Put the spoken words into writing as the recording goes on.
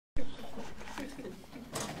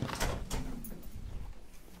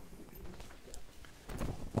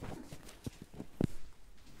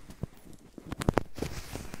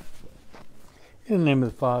In the name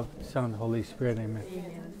of the Father, Son, and Holy Spirit, amen.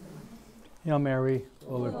 Hail Mary,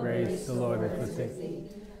 full of grace, the Lord is with thee.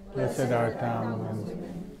 Blessed art thou among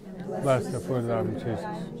women, and blessed the fruit of thy womb,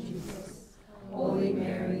 Jesus. Holy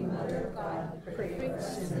Mary, Mother of God, pray for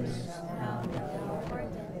us sinners, now and at the hour of our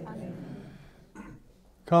death. Amen.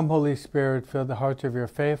 Come, Holy Spirit, fill the hearts of your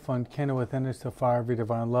faithful and kindle within us the fire of your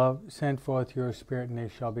divine love. Send forth your Spirit, and they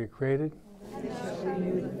shall be created. And they shall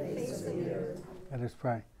renew the face of the earth. Let us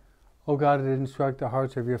pray. O God, that instruct the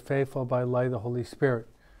hearts of your faithful by the light of the Holy Spirit,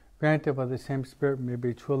 grant that by the same Spirit we may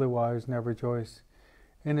be truly wise and ever rejoice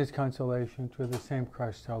in his consolation through the same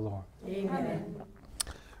Christ our Lord. Amen.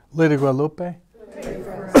 Lady Guadalupe, Pray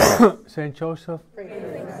for us. Saint Joseph, Pray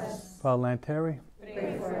for us. Valenteri,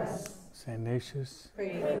 Pray for us. Saint Ignatius,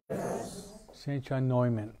 Pray for us. Saint John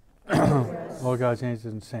Neumann, all God's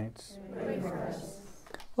angels and saints. Pray for us.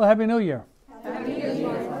 Well, Happy New Year. Happy New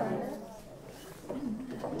Year.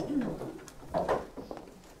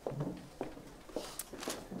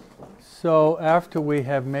 So after we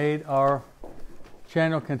have made our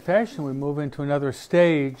general confession, we move into another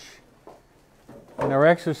stage in our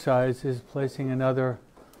exercise, is placing another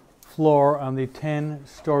floor on the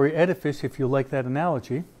 10-story edifice, if you like that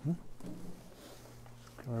analogy.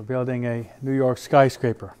 We're building a New York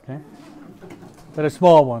skyscraper, okay? But a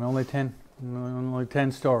small one, only 10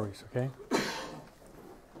 stories, okay?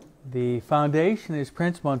 The foundation is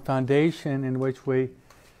principle and foundation in which we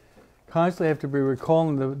constantly have to be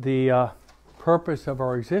recalling the purpose of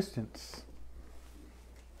our existence.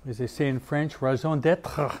 As they say in French, raison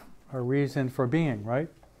d'être, our reason for being, right?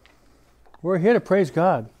 We're here to praise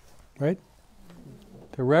God, right?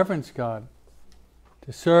 To reverence God,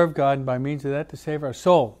 to serve God, and by means of that to save our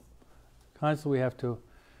soul. Constantly we have to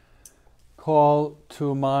call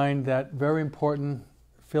to mind that very important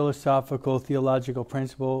philosophical, theological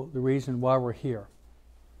principle, the reason why we're here.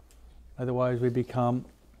 Otherwise we become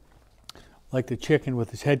like the chicken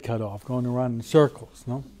with his head cut off, going around in circles,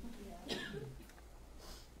 no?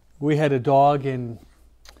 We had a dog in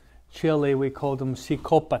Chile, we called him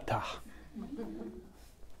psicopata.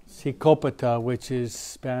 Psicopata, which is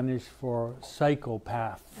Spanish for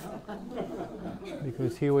psychopath.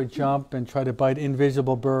 Because he would jump and try to bite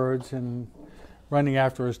invisible birds and running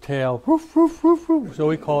after his tail. Woof, woof, woof, woof. So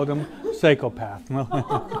we called him psychopath.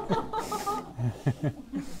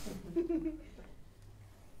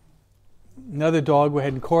 Another dog we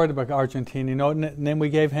had in Cordoba, Argentina. You know what name we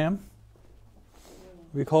gave him?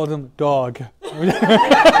 We called him Dog.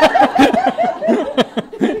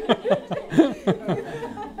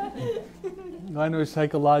 One was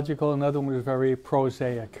psychological, another one was very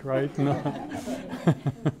prosaic, right? It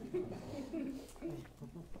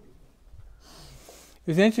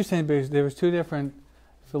was interesting because there was two different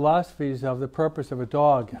philosophies of the purpose of a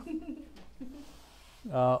dog.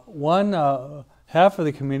 Half of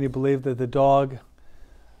the community believed that the dog's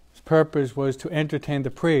purpose was to entertain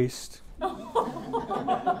the priest.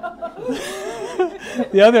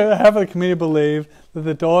 The other half of the community believed that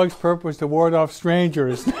the dog's purpose was to ward off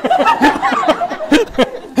strangers.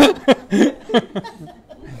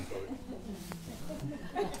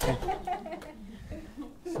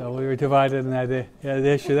 So we were divided in that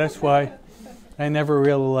issue. That's why I never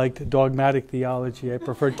really liked dogmatic theology. I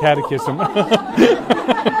preferred catechism.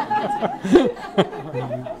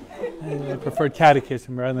 I preferred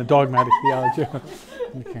catechism rather than dogmatic theology.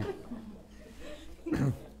 Okay.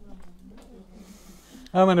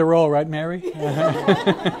 I'm on a roll, right, Mary?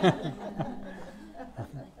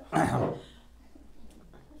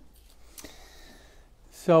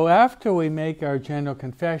 So after we make our general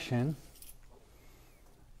confession,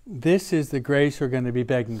 this is the grace we're going to be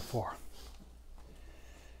begging for.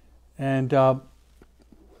 And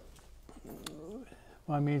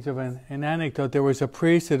by means of an anecdote, there was a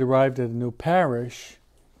priest that arrived at a new parish,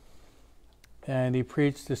 and he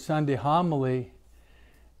preached the Sunday homily,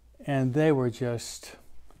 and they were just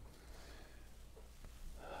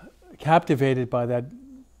captivated by the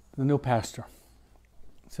new pastor.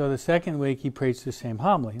 So the second week he preached the same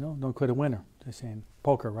homily, don't quit a winner, the same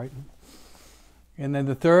poker, right? And then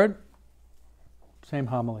the third, same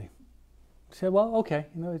homily. He said, well, okay,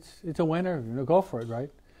 it's a winner, go for it, right?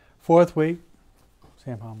 Fourth week,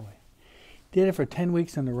 same homily. Did it for 10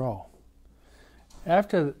 weeks in a row.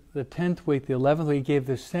 After the 10th week, the 11th week, he gave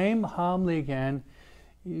the same homily again.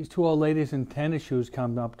 These two old ladies in tennis shoes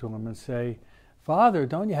come up to him and say, Father,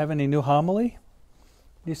 don't you have any new homily?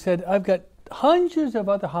 He said, I've got hundreds of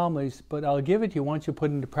other homilies, but I'll give it to you once you put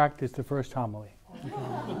into practice the first homily.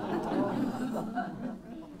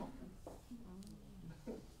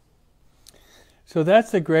 So that's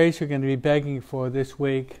the grace you're going to be begging for this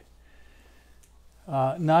week.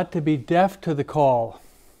 not to be deaf to the call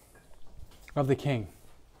of the King.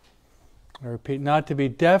 I repeat, not to be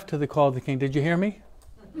deaf to the call of the King. Did you hear me?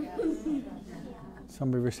 Yes.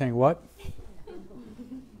 Somebody was saying what?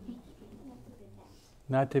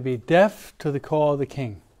 Not to be deaf to the call of the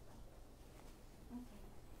King.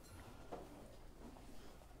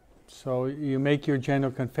 So you make your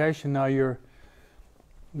general confession. Now your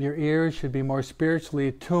ears should be more spiritually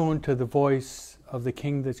attuned to the voice of the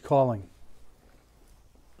King that's calling.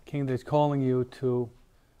 The King that's calling you to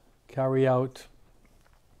carry out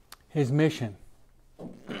his mission.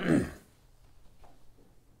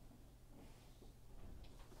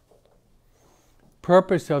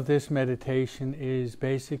 Purpose of this meditation is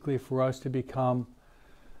basically for us to become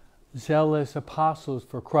zealous apostles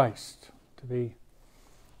for Christ, to be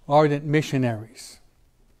ardent missionaries.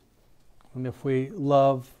 And if we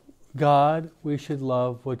love God, we should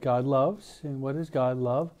love what God loves. And what does God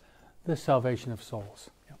love? The salvation of souls.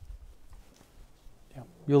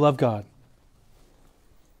 You love God.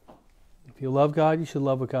 If you love God, you should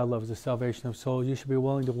love what God loves, the salvation of souls. You should be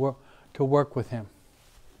willing to work with Him,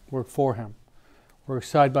 work for Him, work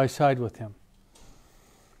side by side with Him.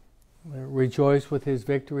 Rejoice with His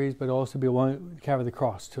victories, but also be willing to carry the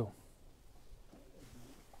cross too.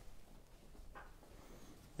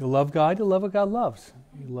 You love God, you love what God loves.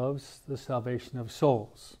 He loves the salvation of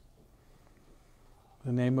souls.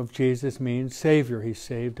 The name of Jesus means Savior. He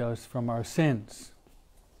saved us from our sins.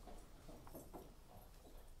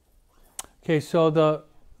 Okay, so the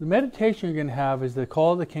meditation you're going to have is the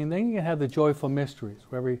call of the King. Then you're going to have the joyful mysteries.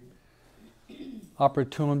 We're very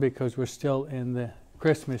opportune because we're still in the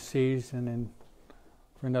Christmas season and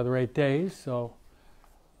for another 8 days. So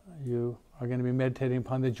you are going to be meditating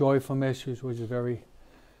upon the joyful mysteries, which is very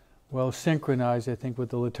well synchronized, I think, with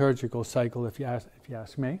the liturgical cycle, if you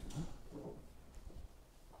ask me.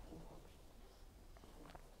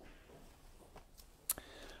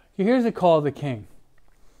 Here's the call of the King.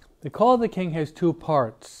 The call of the King has two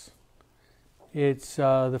parts. It's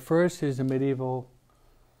the first is a medieval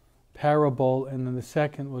parable, and then the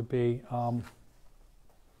second would be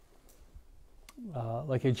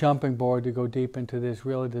like a jumping board to go deep into this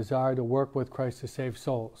real desire to work with Christ to save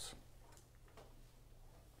souls.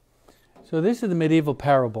 So this is the medieval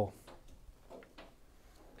parable.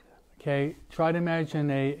 Okay, try to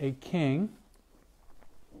imagine a king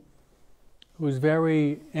who's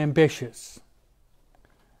very ambitious.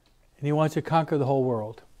 And he wants to conquer the whole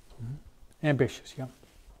world. Ambitious, yeah.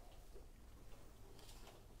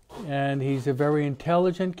 And he's a very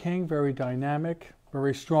intelligent king, very dynamic,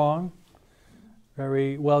 very strong,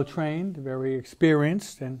 very well trained, very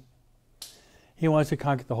experienced, and he wants to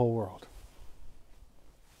conquer the whole world.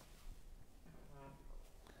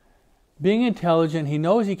 Being intelligent, he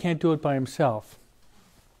knows he can't do it by himself.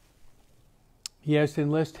 He has to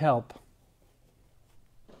enlist help.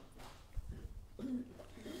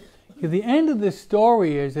 The end of this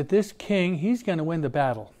story is that this king, he's going to win the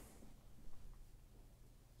battle.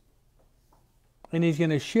 And he's going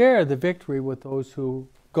to share the victory with those who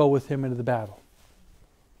go with him into the battle.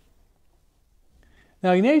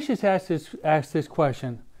 Now Ignatius asked this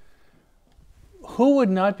question, who would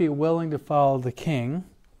not be willing to follow the king?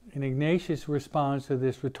 And Ignatius responds to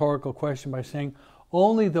this rhetorical question by saying,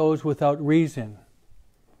 only those without reason.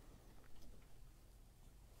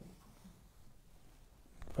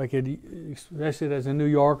 If I could express it as a New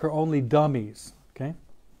Yorker, only dummies, okay?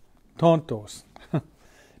 Tontos.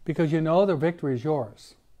 Because you know the victory is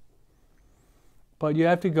yours. But you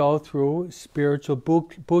have to go through spiritual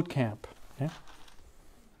boot camp. Okay?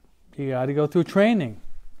 You got to go through training.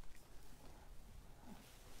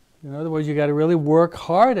 In other words, you got to really work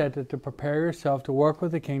hard at it to prepare yourself to work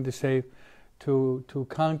with the king to save, to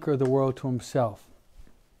conquer the world to himself.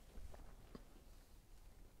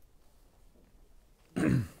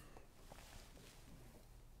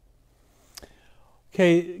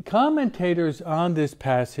 Okay, commentators on this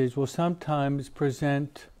passage will sometimes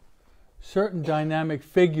present certain dynamic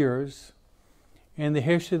figures in the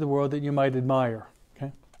history of the world that you might admire.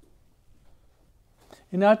 Okay,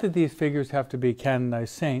 and not that these figures have to be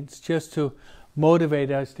canonized saints, just to motivate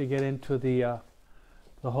us to get into the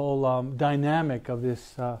whole dynamic of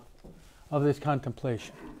this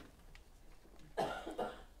contemplation.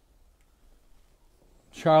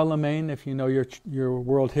 Charlemagne, if you know your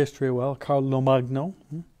world history well, Carlo Magno.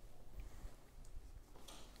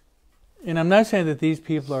 And I'm not saying that these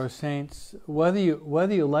people are saints. Whether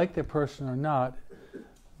you like the person or not,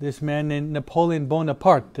 this man named Napoleon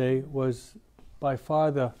Bonaparte was by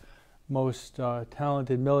far the most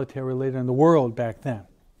talented military leader in the world back then.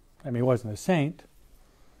 I mean, he wasn't a saint,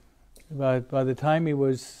 but by the time he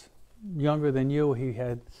was younger than you, he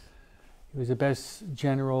was the best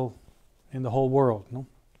general in the whole world. No?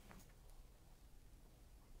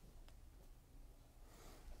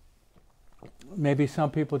 Maybe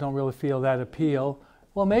some people don't really feel that appeal.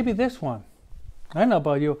 Well, maybe this one. I don't know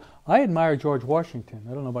about you. I admire George Washington.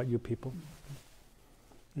 I don't know about you people.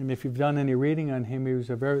 And if you've done any reading on him,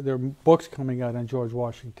 there are books coming out on George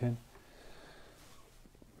Washington.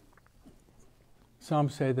 Some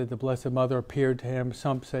say that the Blessed Mother appeared to him.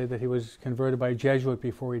 Some say that he was converted by a Jesuit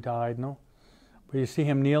before he died. No, but you see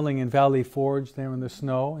him kneeling in Valley Forge there in the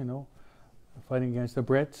snow. Fighting against the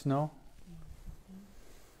Brits. No.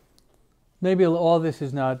 Maybe all this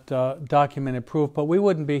is not documented proof, but we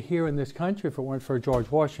wouldn't be here in this country if it weren't for George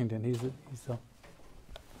Washington. He's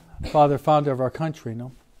the founder of our country.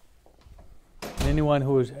 No. And anyone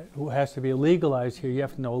who has to be legalized here, you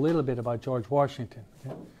have to know a little bit about George Washington.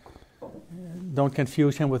 Okay? Don't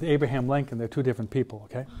confuse him with Abraham Lincoln. They're two different people,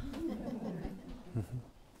 okay?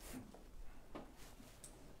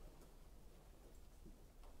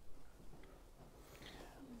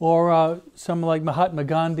 Or someone like Mahatma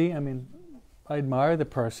Gandhi. I mean, I admire the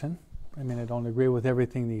person. I mean, I don't agree with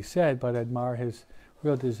everything he said, but I admire his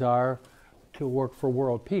real desire to work for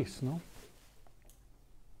world peace, no?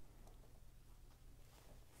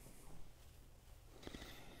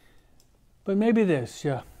 But maybe this,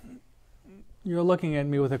 yeah. You're looking at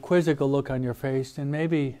me with a quizzical look on your face, and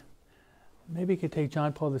maybe you could take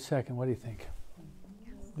John Paul II. What do you think?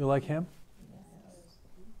 You like him?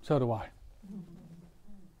 So do I.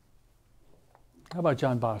 How about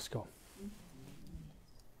John Bosco?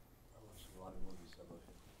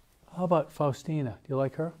 How about Faustina? Do you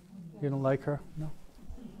like her? You don't like her? No?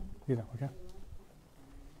 You don't, okay.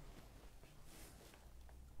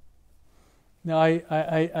 Now,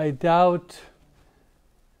 I doubt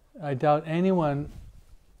anyone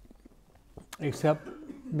except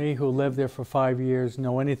me who lived there for 5 years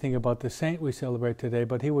know anything about the saint we celebrate today,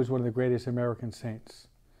 but he was one of the greatest American saints.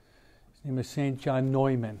 His name is Saint John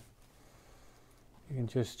Neumann. You can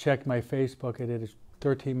just check my Facebook. I did a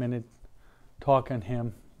 13-minute talk on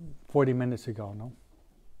him 40 minutes ago, no?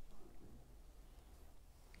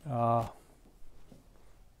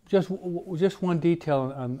 Just one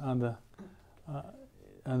detail on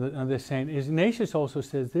the saint. Ignatius also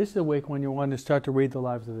says this is a week when you want to start to read the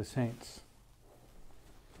lives of the saints.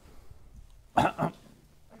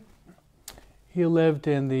 He lived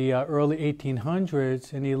in the early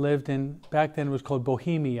 1800s, and he lived in, back then it was called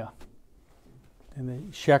Bohemia, in the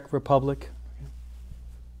Czech Republic.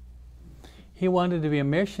 He wanted to be a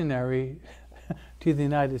missionary to the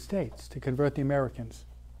United States, to convert the Americans.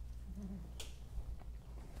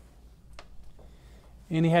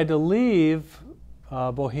 And he had to leave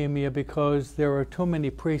Bohemia because there were too many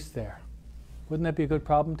priests there. Wouldn't that be a good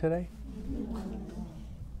problem today?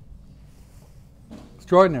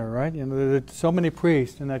 Extraordinary, right? You know, there are so many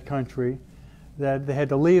priests in that country that they had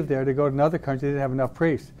to leave there to go to another country. They didn't have enough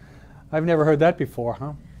priests. I've never heard that before,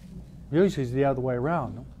 huh? Usually it's the other way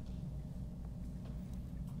around. No?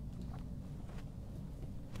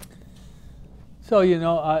 So, you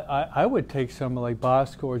know, I would take someone like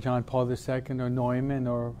Bosco or John Paul II or Neumann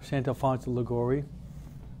or St. Alphonse de Liguori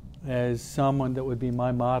as someone that would be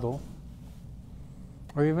my model.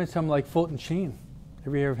 Or even someone like Fulton Sheen.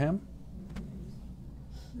 Ever hear of him?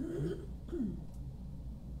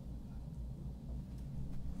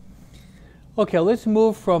 Okay, let's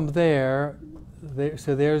move from there.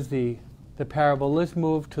 So there's the parable. Let's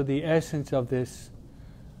move to the essence of this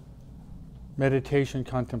meditation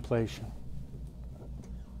contemplation.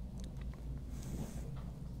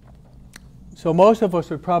 So most of us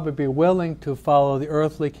would probably be willing to follow the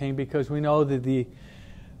earthly king because we know that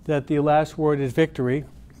the last word is victory,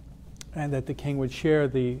 and that the king would share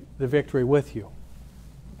the victory with you.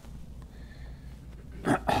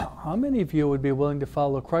 How many of you would be willing to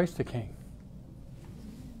follow Christ the King?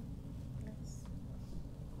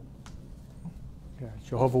 Yeah,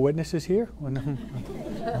 Jehovah's Witnesses here?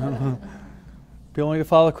 Be willing to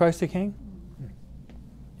follow Christ the King?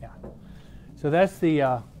 Yeah. So that's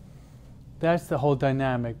the whole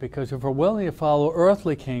dynamic, because if we're willing to follow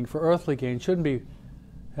earthly king for earthly gain, shouldn't we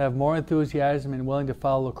have more enthusiasm and willing to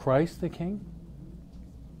follow Christ the King?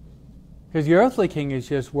 Because the earthly king is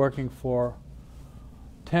just working for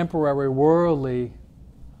temporary worldly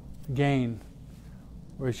gain,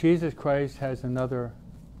 whereas Jesus Christ has another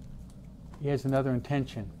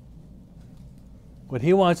intention. What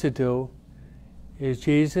he wants to do is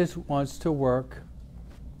Jesus wants to work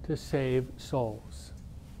to save souls.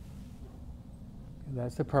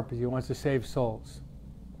 That's the purpose. He wants to save souls.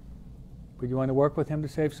 Would you want to work with him to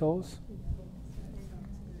save souls?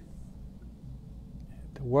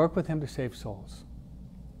 to work with Him to save souls.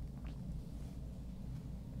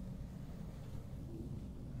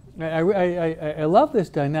 I love this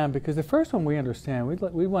dynamic because the first one we understand.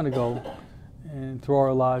 We want to go and throw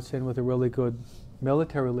our lots in with a really good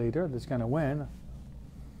military leader that's going to win.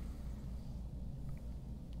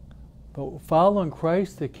 But following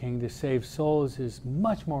Christ the King to save souls is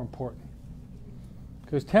much more important.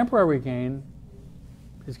 Because temporary gain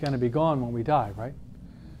is going to be gone when we die, right?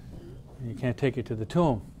 And you can't take it to the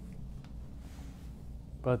tomb.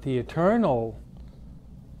 But the eternal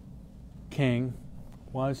King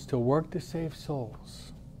wants to work to save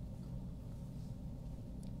souls.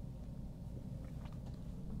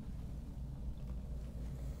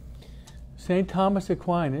 St. Thomas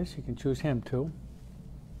Aquinas, you can choose him too.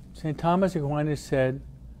 St. Thomas Aquinas said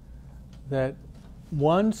that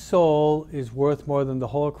one soul is worth more than the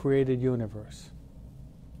whole created universe.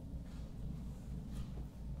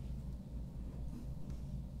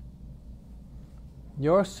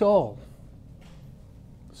 Your soul,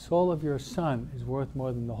 the soul of your son, is worth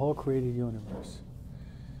more than the whole created universe.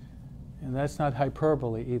 And that's not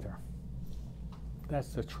hyperbole either. That's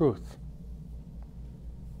the truth.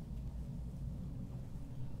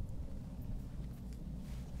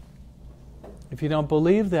 If you don't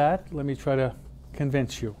believe that, let me try to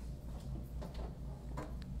convince you.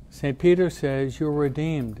 St. Peter says you're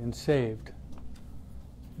redeemed and saved,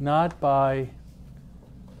 not by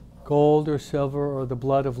gold or silver or the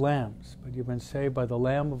blood of lambs, but you've been saved by the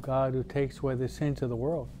Lamb of God who takes away the sins of the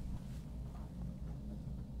world.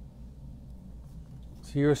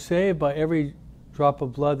 So you're saved by every drop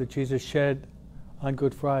of blood that Jesus shed on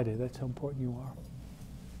Good Friday. That's how important you are.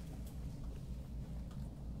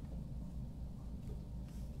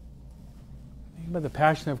 Think about the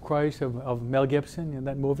Passion of Christ of Mel Gibson in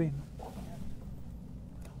that movie.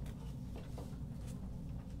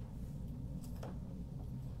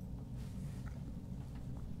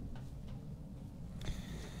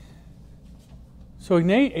 So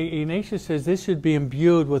Ignatius says this should be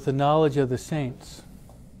imbued with the knowledge of the saints.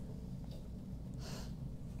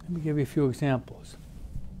 Let me give you a few examples.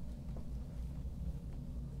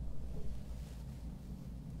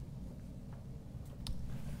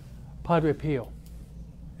 Padre Pio.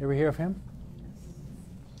 Ever hear of him?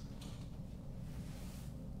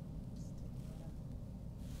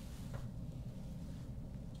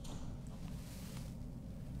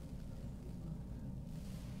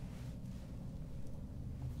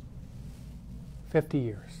 $50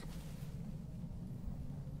 years.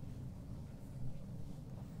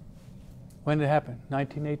 When did it happen?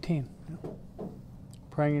 1918.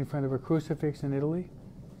 Praying in front of a crucifix in Italy.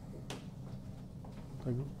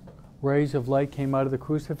 The rays of light came out of the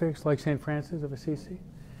crucifix like St. Francis of Assisi,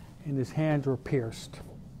 and his hands were pierced,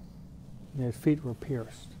 and his feet were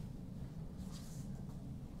pierced.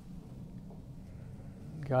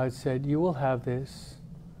 God said, you will have this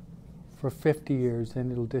for 50 years,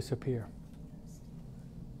 then it'll disappear.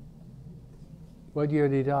 What year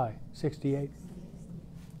did he die? 68.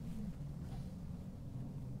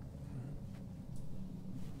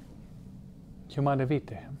 Humana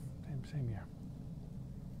Vitae, same year.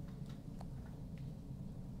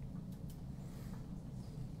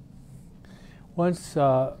 Once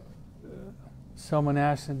someone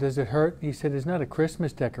asked him, does it hurt? He said, it's not a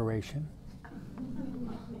Christmas decoration.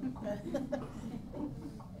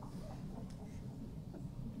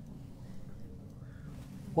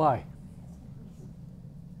 Why?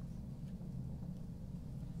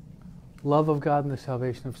 Love of God and the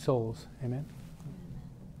salvation of souls. Amen?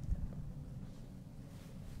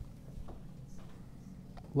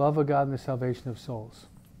 Love of God and the salvation of souls.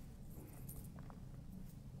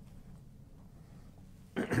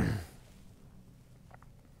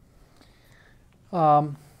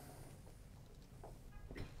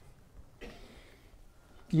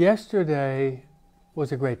 Yesterday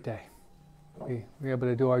was a great day. We were able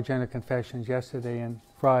to do our general confessions yesterday and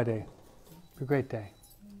Friday. It was a great day.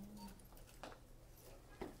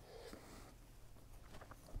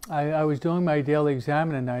 I was doing my daily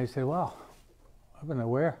exam and I said, wow, I wasn't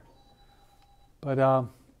aware. But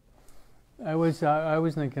I was in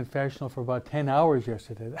the confessional for about 10 hours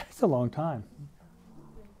yesterday. That's a long time.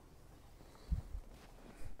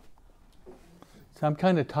 So I'm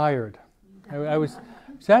kind of tired. I was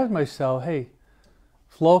asking myself, hey,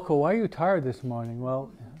 Floco, why are you tired this morning?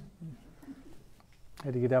 Well, I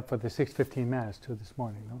had to get up for the 6:15 Mass too this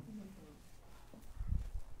morning. No?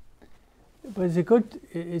 But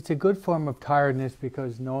it's a good form of tiredness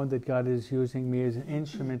because knowing that God is using me as an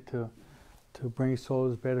instrument to bring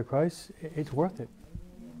souls back to Christ, it's worth it.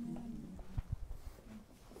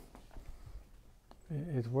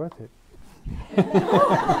 It's worth it.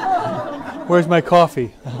 Where's my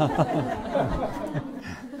coffee?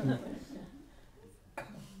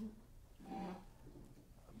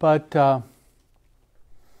 But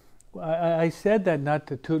I said that not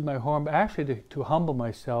to toot my horn, but actually to humble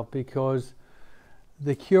myself, because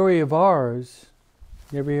the Curé of Ars,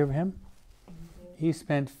 you ever hear of him? He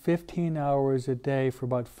spent 15 hours a day for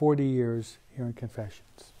about 40 years hearing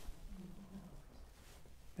confessions.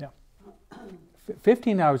 Yeah.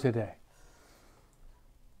 15 hours a day.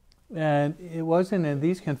 And it wasn't, and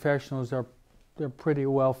these confessionals they're pretty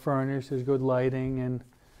well furnished, there's good lighting, and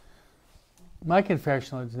my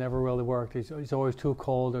confessional has never really worked. It's always too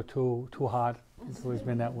cold or too hot. It's always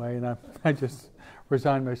been that way, and I just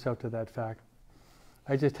resigned myself to that fact.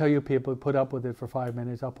 I just tell you people, put up with it for 5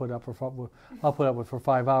 minutes. I'll put up with it for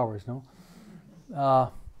 5 hours. No,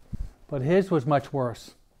 but his was much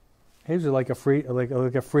worse. His was like a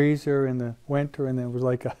freezer in the winter, and then it was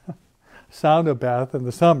like a sauna bath in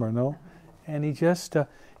the summer. No, and he just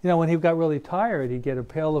when he got really tired, he'd get a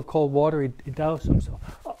pail of cold water. He'd douse himself.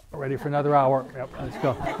 Oh, ready for another hour. Yep, let's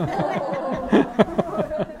go.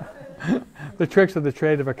 The tricks of the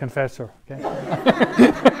trade of a confessor. Okay.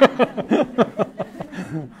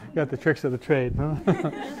 Got the tricks of the trade. No?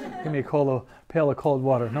 Give me a pail of cold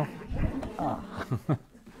water. No.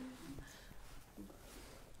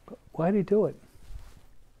 Why did he do it?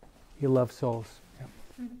 He loved souls.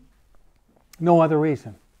 Yeah. No other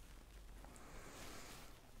reason.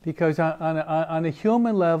 Because on a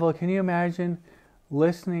human level, can you imagine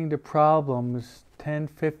listening to problems 10,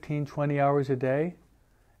 15, 20 hours a day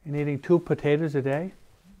and eating 2 potatoes a day?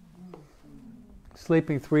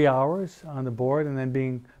 Sleeping 3 hours on the board and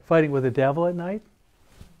then fighting with the devil at night?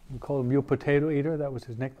 We called him "You Potato Eater," that was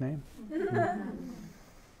his nickname.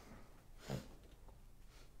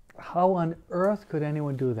 How on earth could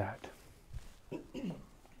anyone do that?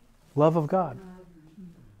 Love of God.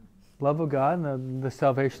 Love of God and the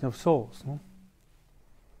salvation of souls. No?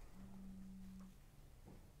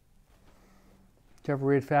 Did you ever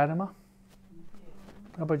read Fatima?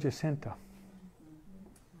 How about Jacinta?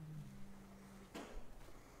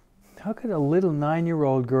 How could a little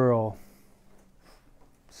 9-year-old girl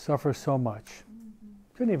suffer so much?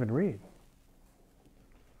 Couldn't even read.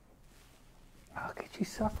 How could she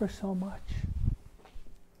suffer so much?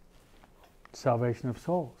 Salvation of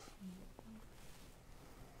souls.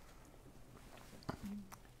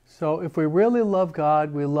 So if we really love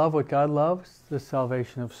God, we love what God loves, the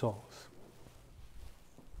salvation of souls.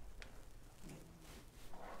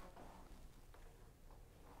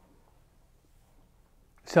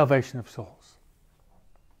 Salvation of souls.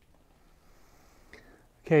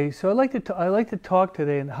 Okay, so I'd like to talk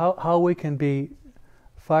today on how we can be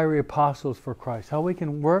fiery apostles for Christ, how we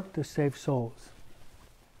can work to save souls.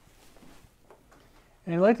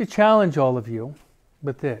 And I'd like to challenge all of you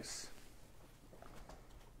with this.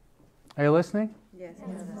 Are you listening? Yes.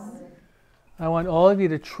 I want all of you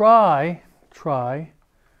to try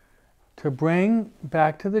to bring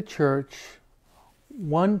back to the church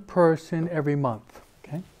one person every month.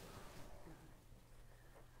 Okay?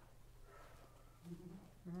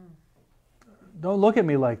 Don't look at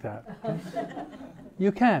me like that. Okay?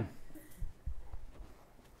 You can.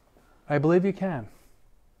 I believe you can.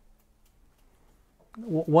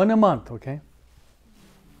 One a month, okay?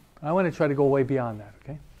 I want to try to go way beyond that,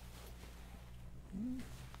 okay?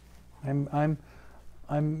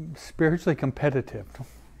 I'm spiritually competitive.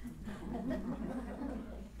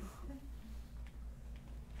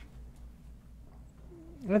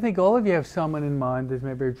 I think all of you have someone in mind that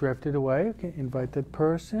maybe drifted away. Okay, invite that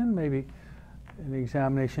person, maybe an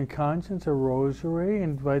examination of conscience, a rosary,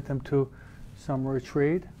 invite them to some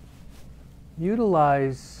retreat.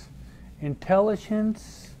 Utilize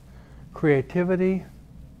intelligence, creativity,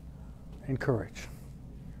 and courage.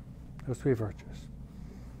 Those 3 virtues.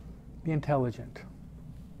 Be intelligent.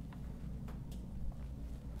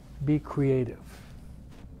 Be creative.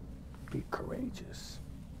 Be courageous.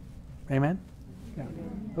 Amen? Yeah.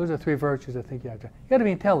 Those are 3 virtues I think you have to. You got to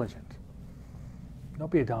be intelligent.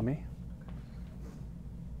 Don't be a dummy.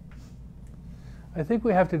 I think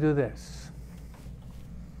we have to do this.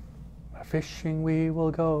 A fishing we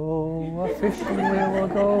will go, a fishing we will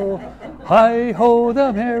go. Hi ho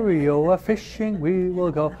the merry-o, a fishing we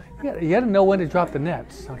will go. You got to know when to drop the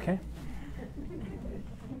nets, okay?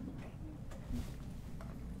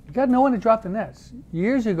 You got to know when to drop the nets.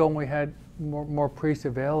 Years ago, when we had more priests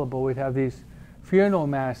available, we'd have these funeral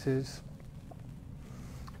masses,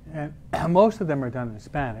 and most of them are done in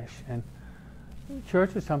Spanish, and the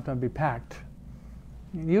church would sometimes be packed.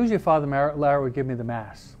 Usually Father Lara would give me the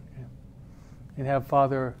Mass. He'd have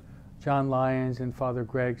Father John Lyons and Father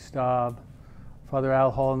Greg Staub Father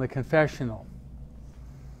Al Hall in the confessional.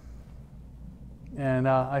 And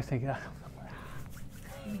I think,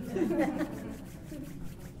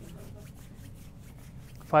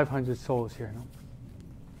 500 souls here. No?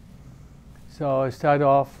 So I started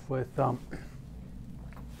off with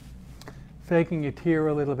faking a tear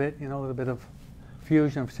a little bit, a little bit of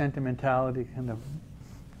fusion of sentimentality, kind of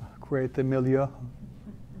create the milieu.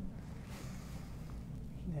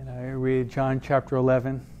 And I read John chapter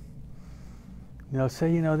 11. And they'll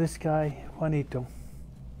say, this guy, Juanito,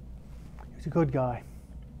 he's a good guy.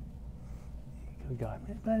 Good guy.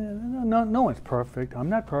 No one's perfect. I'm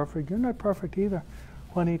not perfect. You're not perfect either.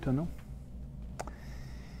 Juanito, no.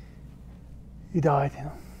 He died,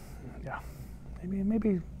 Yeah.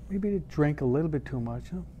 Maybe to drink a little bit too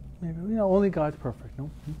much. Maybe, only God's perfect,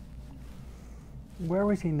 no?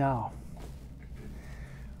 Where is he now?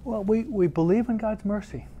 Well, we believe in God's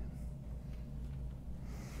mercy.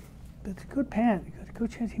 There's a good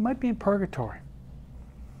chance he might be in purgatory.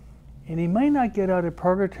 And he may not get out of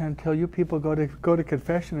purgatory until you people go to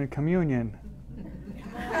confession and communion.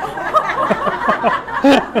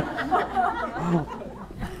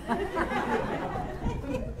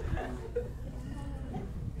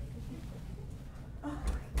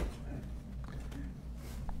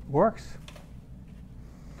 Works.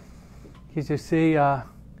 Because you see,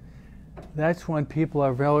 that's when people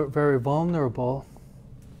are very, very vulnerable.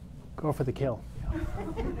 Go for the kill.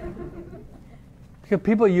 Because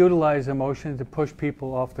people utilize emotion to push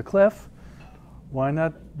people off the cliff. Why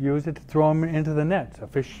not use it to throw them into the net? A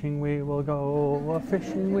fishing we will go, a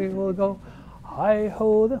fishing we will go. Hi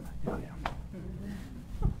ho them.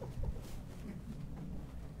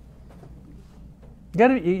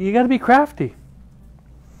 You got to be crafty.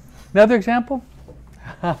 Another example?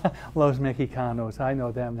 Los Mexicanos. I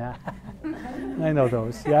know them now. I know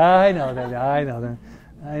those. Yeah, I know them. I know them.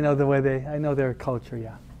 I know the way I know their culture,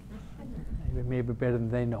 yeah. Maybe better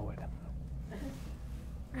than they know it.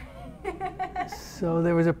 So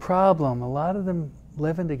there was a problem. A lot of them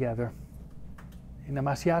living together in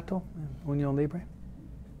Amaciato, Union Libre.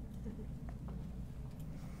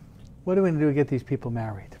 What are we going to do to get these people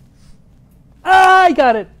married? I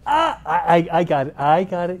got it. I got it. I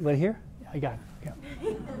got it. Want to hear? I got it. Yeah.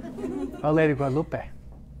 Our Lady Guadalupe.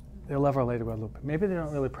 They love Our Lady Guadalupe. Maybe they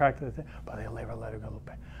don't really practice it, but they love Our Lady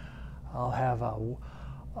Guadalupe. I'll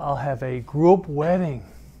have a group wedding.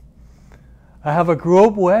 I have a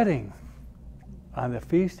group wedding on the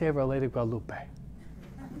feast day of Our Lady Guadalupe.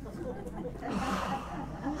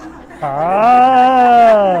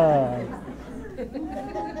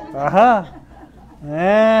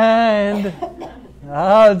 And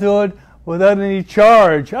I'll do it without any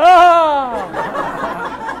charge.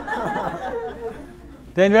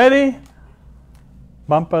 Then ready?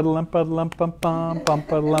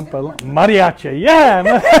 Mariachi, yeah!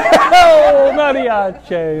 Oh,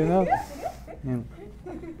 mariachi,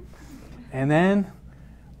 And then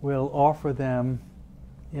we'll offer them,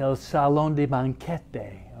 salon de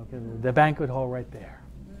banquete, the banquet hall right there.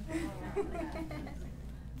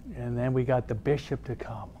 And then we got the bishop to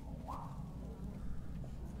come. Wow.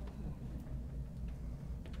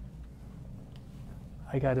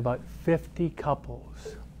 I got about 50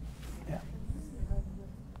 couples. Yeah.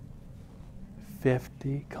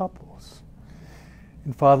 50 couples.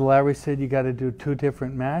 And Father Larry said you got to do 2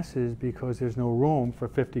 different masses because there's no room for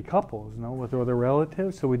 50 couples, with all the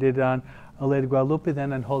relatives. So we did it on Our Lady Guadalupe,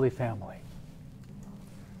 then on Holy Family.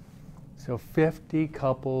 So 50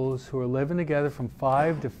 couples who are living together from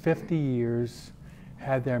 5 to 50 years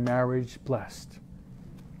had their marriage blessed.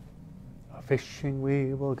 A fishing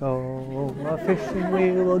we will go, a fishing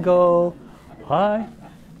we will go. Hi.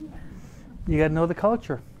 You got to know the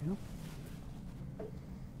culture. You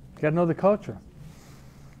got to know the culture.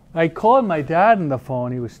 I called my dad on the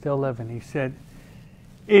phone. He was still living. He said,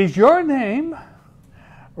 "Is your name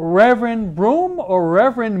Reverend Broom or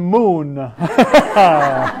Reverend Moon?"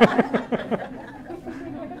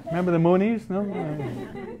 Remember the Moonies? No.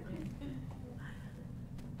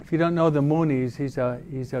 If you don't know the Moonies, he's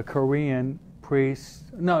a Korean priest,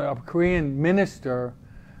 a Korean minister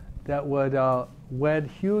that would wed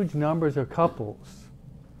huge numbers of couples.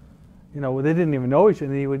 They didn't even know each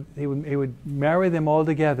other. He would marry them all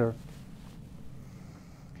together.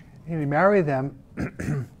 He would marry them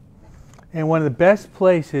in one of the best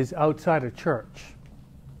places outside of church.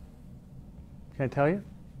 Can I tell you?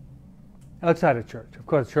 Outside of church. Of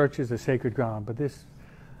course, church is a sacred ground, but this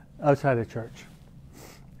outside of church.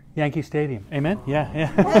 Yankee Stadium. Amen?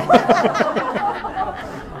 Yeah.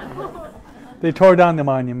 They tore down the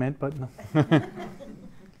monument, but no.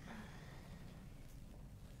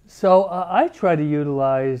 So I try to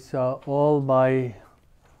utilize all my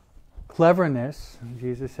cleverness.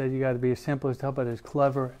 Jesus said you got to be as simple as help, but as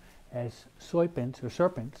clever as serpents.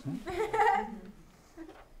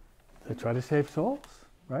 To try to save souls,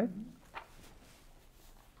 right?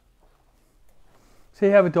 So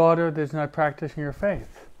you have a daughter that's not practicing her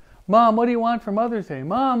faith. Mom, what do you want for Mother's Day?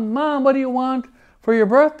 Mom, what do you want for your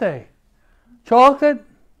birthday? Chocolate?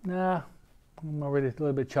 Nah, I'm already a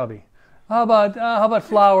little bit chubby. How about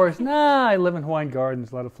flowers? Nah, I live in Hawaiian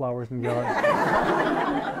Gardens, a lot of flowers in the garden.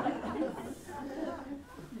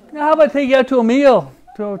 Now, how about take you out to a meal,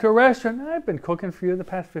 to a restaurant? I've been cooking for you the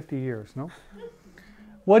past 50 years, no?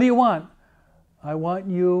 What do you want? I want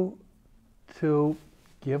you to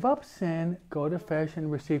give up sin, go to confession,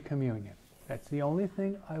 and receive communion. That's the only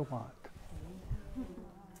thing I want.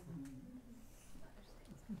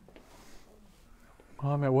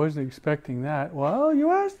 Mom, I wasn't expecting that. Well, you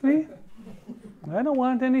asked me. I don't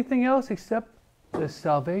want anything else except the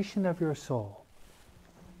salvation of your soul.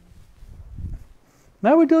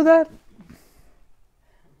 Now we do that?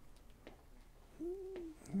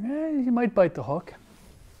 You might bite the hook.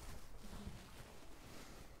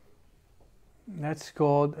 That's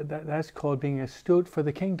called being astute for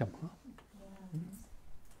the kingdom.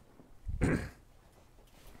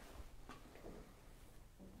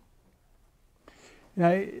 And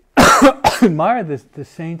I admire the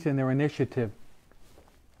saints and their initiative.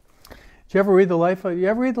 Did you ever read the life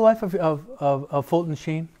of Fulton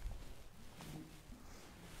Sheen?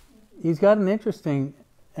 He's got an interesting,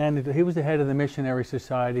 and he was the head of the Missionary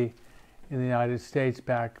Society in the United States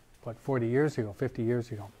back, 40 years ago, 50 years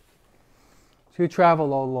ago. So he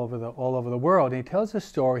traveled all over the world. And he tells a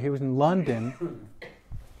story. He was in London.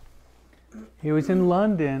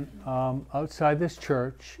 Outside this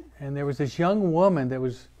church, and there was this young woman that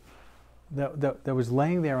was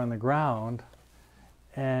laying there on the ground,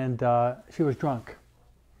 and she was drunk.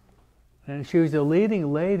 And she was the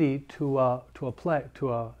leading lady to a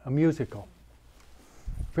musical.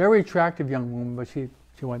 Very attractive young woman, but she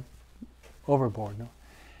went overboard. No?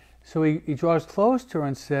 So he draws close to her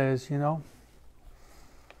and says,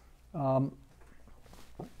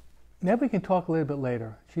 maybe we can talk a little bit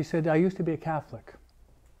later. She said, I used to be a Catholic.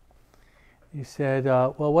 He said,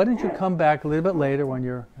 well, why don't you come back a little bit later when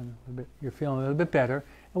you're feeling a little bit better,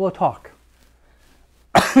 and we'll talk.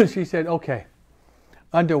 She said, okay,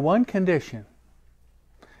 under one condition,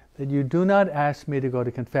 that you do not ask me to go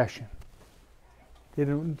to confession. She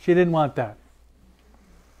didn't want that.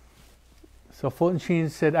 So Fulton Sheen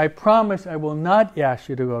said, I promise I will not ask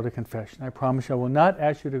you to go to confession. I promise I will not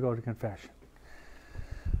ask you to go to confession.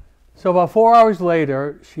 So about 4 hours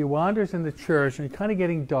later, she wanders in the church, and it's kind of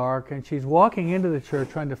getting dark, and she's walking into the church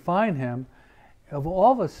trying to find him. And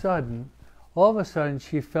all of a sudden,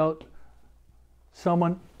 she felt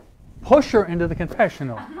someone push her into the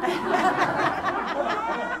confessional.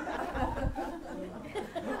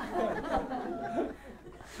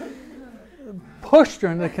 Pushed her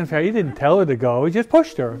into the confessional. He didn't tell her to go, he just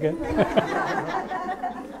pushed her. Okay?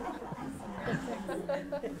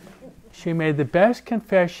 She made the best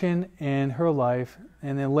confession in her life,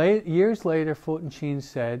 and then years later, Fulton Sheen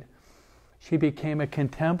said she became a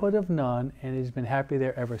contemplative nun and has been happy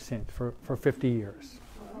there ever since, for 50 years.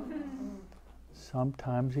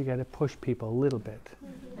 Sometimes you got to push people a little bit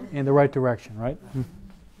in the right direction, right?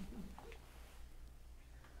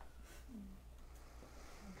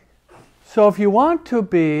 So if you want to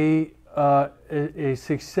be a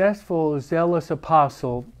successful, zealous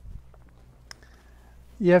apostle,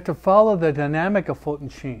 you have to follow the dynamic of Fulton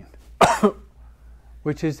Sheen,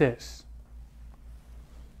 which is this.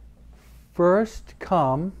 First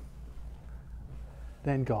come,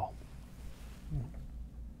 then go.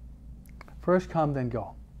 First come, then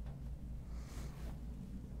go.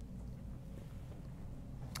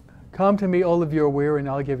 Come to me, all of you are weary, and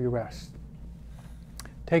I'll give you rest.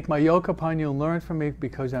 Take my yoke upon you and learn from me,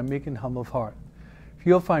 because I'm meek and humble of heart. For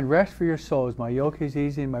you'll find rest for your souls. My yoke is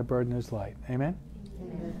easy and my burden is light. Amen?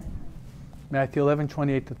 Amen. Matthew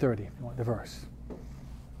 11:28-30, if you want the verse.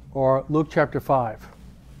 Or Luke chapter 5.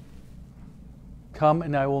 Come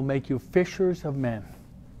and I will make you fishers of men.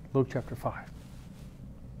 Luke chapter 5.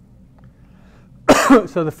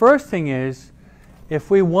 So the first thing is, if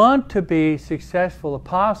we want to be successful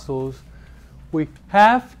apostles, we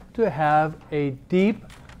have to have a deep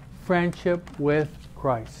friendship with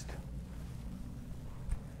Christ.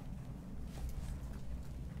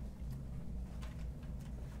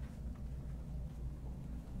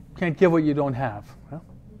 Can't give what you don't have. Well,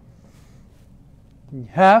 you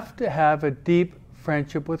have to have a deep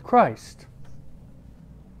friendship with Christ.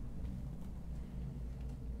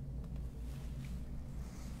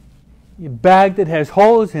 A bag that has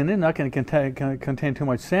holes in it, not going to contain too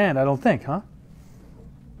much sand, I don't think, huh?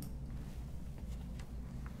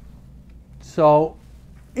 So,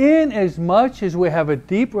 in as much as we have a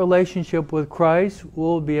deep relationship with Christ,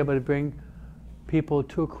 we'll be able to bring people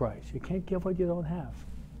to Christ. You can't give what you don't have.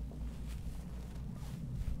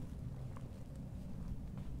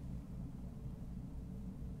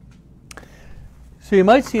 So you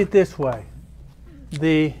might see it this way.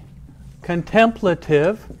 The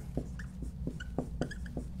contemplative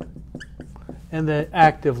and the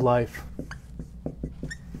active life.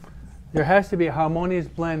 There has to be a harmonious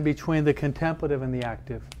blend between the contemplative and the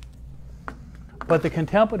active. But the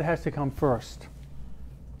contemplative has to come first.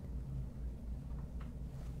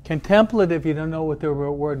 Contemplative, you don't know what the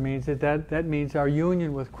word means, that means our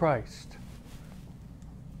union with Christ.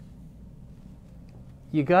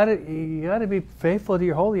 You gotta be faithful to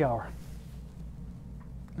your holy hour.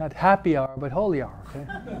 Not happy hour, but holy hour, okay?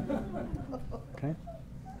 Okay?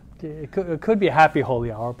 It could be a happy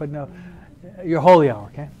holy hour, but no, your holy hour,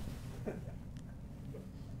 okay?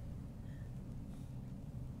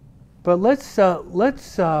 But let's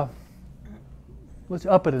up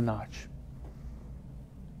it a notch.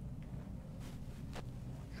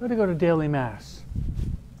 Try to go to daily mass.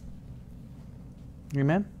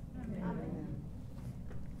 Amen?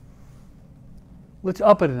 Let's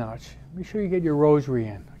up it a notch. Make sure you get your rosary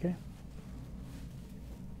in, okay?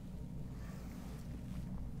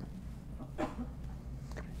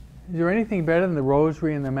 Is there anything better than the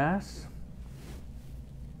rosary and the mass?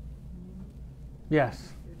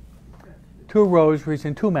 Yes. 2 rosaries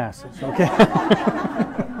and 2 masses, okay?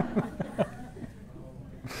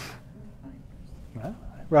 Well,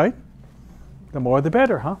 right? The more the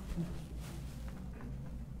better, huh?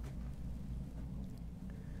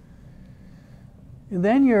 And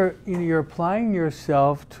then you're applying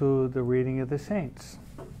yourself to the reading of the saints.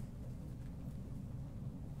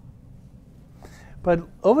 But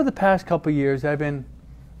over the past couple of years, I've been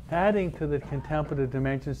adding to the contemplative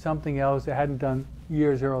dimension something else I hadn't done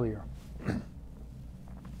years earlier.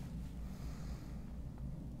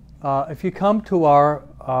 If you come to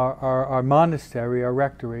our monastery, our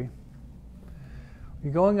rectory,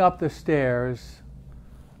 you're going up the stairs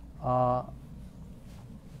toward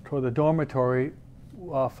the dormitory.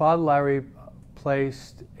 Father Larry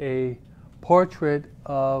placed a portrait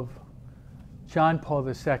of John Paul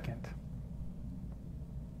II.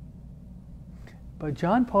 But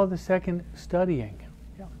John Paul II studying.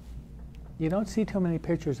 Yeah. You don't see too many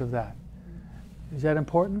pictures of that. Is that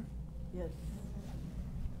important? Yes.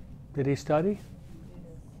 Did he study?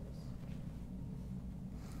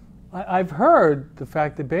 I've heard the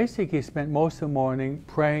fact that basically he spent most of the morning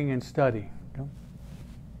praying and studying. You know?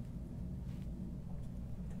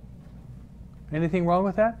 Anything wrong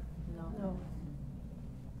with that? No.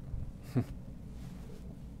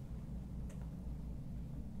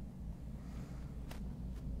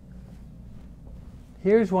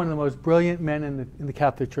 Here's one of the most brilliant men in the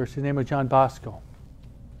Catholic Church. His name is John Bosco.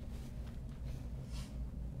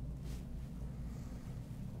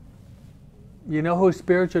 You know who his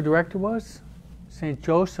spiritual director was? St.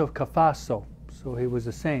 Joseph Cafasso. So he was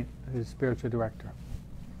a saint, his spiritual director.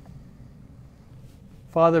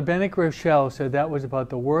 Father Benedict Rochelle said that was about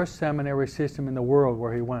the worst seminary system in the world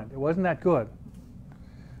where he went. It wasn't that good.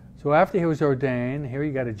 So after he was ordained, here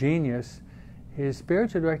you got a genius, his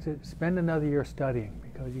spiritual director, spend another year studying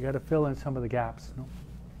because you got to fill in some of the gaps. You know?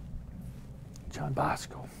 John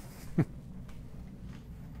Bosco. And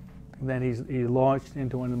then he launched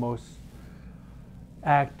into one of the most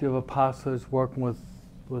active apostles working with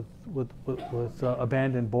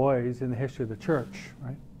abandoned boys in the history of the church,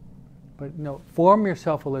 right? But form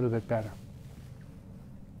yourself a little bit better.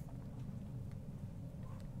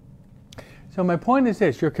 So my point is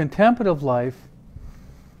this: your contemplative life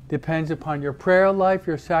depends upon your prayer life,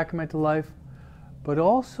 your sacramental life, but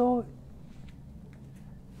also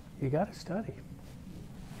you got to study.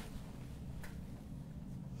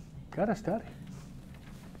 Got to study.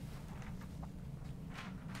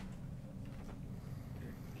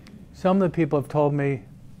 Some of the people have told me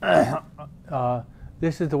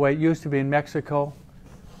this is the way it used to be in Mexico,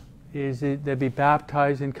 is they'd be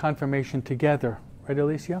baptized in confirmation together. Right,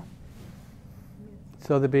 Alicia?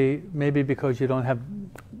 So there'd be, maybe because you don't have,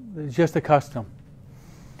 it's just a custom.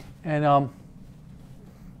 And,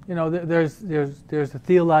 there's the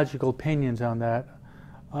theological opinions on that.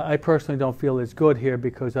 I personally don't feel it's good here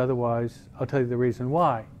because otherwise, I'll tell you the reason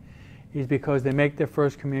why. Is because they make their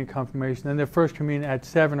first communion confirmation, then their first communion at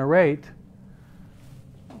 7 or 8,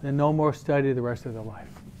 then no more study the rest of their life.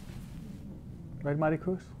 Right, Marty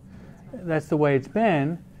Cruz? That's the way it's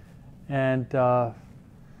been, and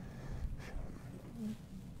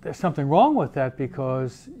there's something wrong with that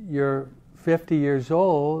because you're 50 years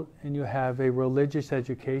old and you have a religious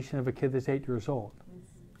education of a kid that's 8 years old.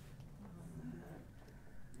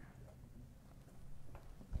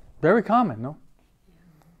 Very common, no?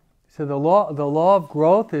 So the law of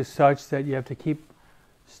growth is such that you have to keep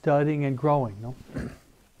studying and growing, no?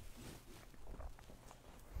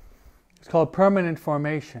 It's called permanent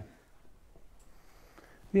formation.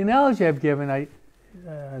 The analogy I've given, I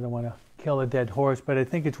don't want to kill a dead horse, but I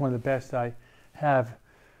think it's one of the best I have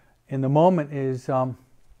in the moment is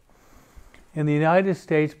in the United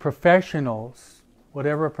States, professionals,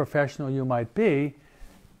 whatever professional you might be,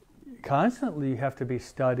 constantly you have to be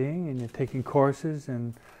studying and you're taking courses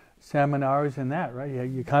and seminars and that, right?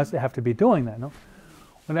 You constantly have to be doing that, no?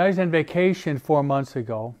 When I was on vacation 4 months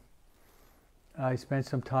ago, I spent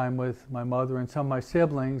some time with my mother and some of my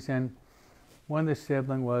siblings, and one of the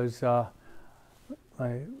siblings was,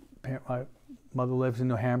 my mother lives in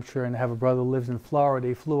New Hampshire and I have a brother who lives in Florida.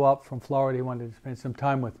 He flew up from Florida, he wanted to spend some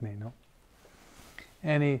time with me, no?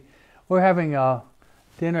 And we're having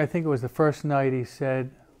dinner, I think it was the first night, he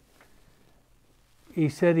said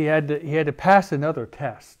he had to pass another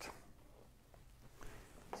test.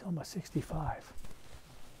 He's almost 65.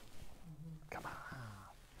 Come on,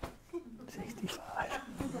 65.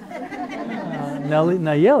 Now,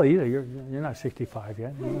 you're not 65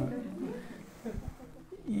 yet.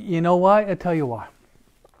 You know why? I'll tell you why.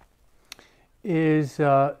 Is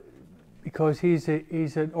because he's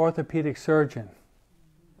an orthopedic surgeon.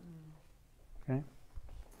 Okay.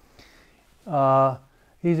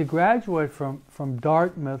 He's a graduate from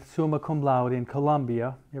Dartmouth, summa cum laude in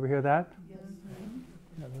Columbia. You ever hear that? Yes.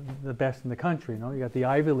 The best in the country, no? You got the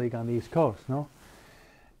Ivy League on the East Coast, no?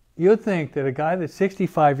 You'd think that a guy that's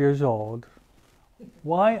 65 years old,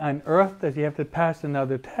 why on earth does he have to pass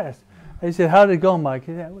another test? I said, how did it go, Mike?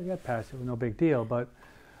 He said, well, you got past it, no big deal. But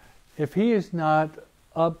if he is not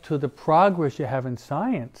up to the progress you have in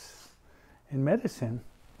science, in medicine,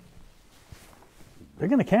 they're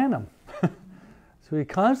going to can him. So he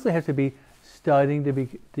constantly has to be studying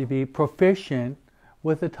to be proficient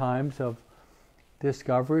with the times of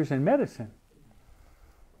discoveries in medicine.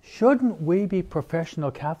 Shouldn't we be professional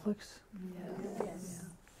Catholics? Yes.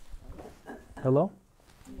 Hello?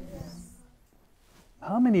 Yes.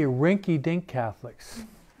 How many rinky-dink Catholics?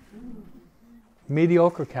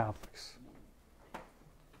 Mediocre Catholics.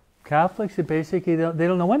 Catholics that basically they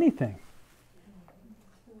don't know anything.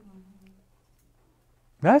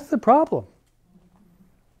 That's the problem.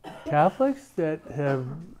 Catholics that have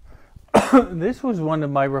this was one of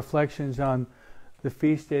my reflections on the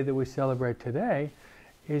feast day that we celebrate today,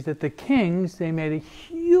 is that the kings, they made a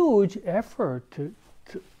huge effort to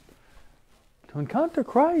encounter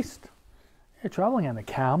Christ. They're traveling on a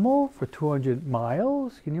camel for 200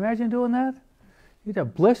 miles. Can you imagine doing that? You'd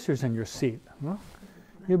have blisters in your seat. No?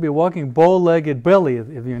 You'd be walking bow-legged Billy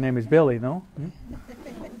if your name is Billy, no?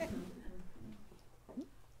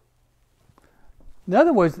 In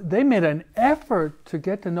other words, they made an effort to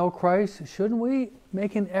get to know Christ. Shouldn't we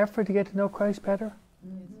make an effort to get to know Christ better?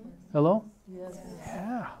 Mm-hmm. Hello? Yes.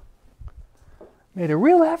 Yeah. Made a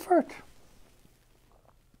real effort.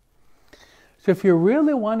 So if you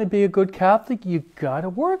really want to be a good Catholic, you've got to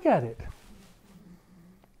work at it.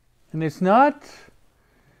 And it's not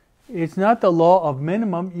the law of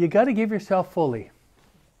minimum. You got to give yourself fully.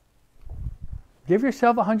 Give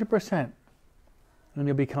yourself 100%. And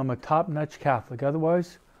you'll become a top-notch Catholic.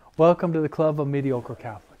 Otherwise, welcome to the club of mediocre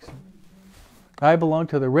Catholics. I belong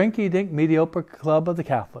to the rinky-dink mediocre club of the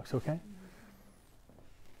Catholics, okay?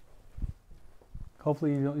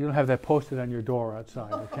 Hopefully you don't have that posted on your door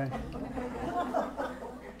outside, okay?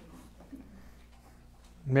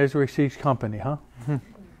 Misery seeks company, huh? You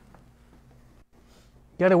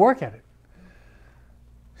got to work at it.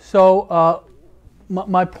 So,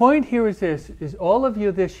 my point here is this, is all of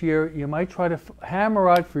you this year, you might try to hammer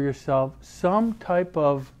out for yourself some type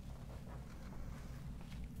of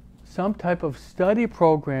study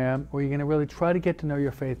program where you're going to really try to get to know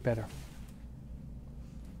your faith better.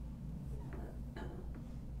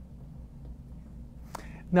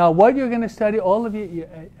 Now, what you're going to study, all of you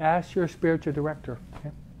ask your spiritual director.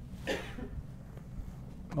 Okay?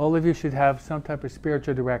 All of you should have some type of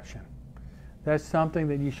spiritual direction. That's something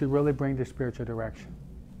that you should really bring to spiritual direction.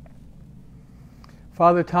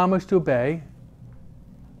 Father Thomas Dubay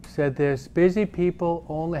said this, busy people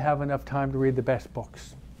only have enough time to read the best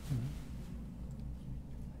books.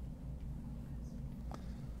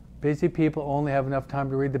 Busy people only have enough time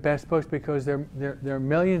to read the best books because there are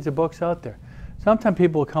millions of books out there. Sometimes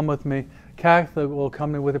people will come with me, Catholic will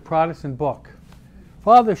come in with a Protestant book.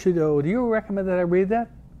 Father, do you recommend that I read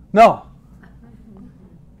that? No.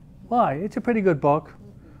 Why? It's a pretty good book.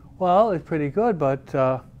 Well, it's pretty good, but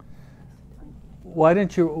don't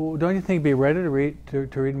you think it'd be ready to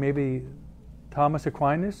read maybe Thomas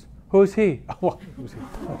Aquinas? Who's he? Who's he?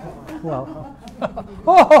 Well,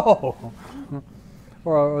 oh!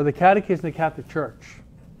 Or the Catechism of the Catholic Church.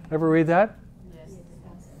 Ever read that? Yes.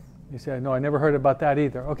 You said, no, I never heard about that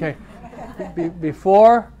either. Okay.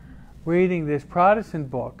 Before reading this Protestant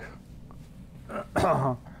book,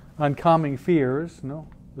 Uncommon Fears,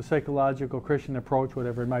 the psychological Christian approach,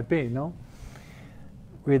 whatever it might be,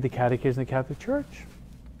 read the Catechism of the Catholic Church.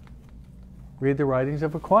 Read the writings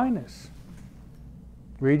of Aquinas.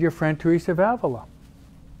 Read your friend Teresa of Avila.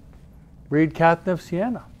 Read Catherine of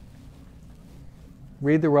Siena.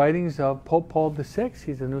 Read the writings of Pope Paul VI.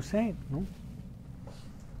 He's a new saint. No?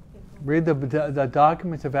 Read the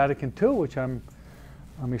documents of Vatican II, which I'm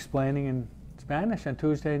explaining in Spanish on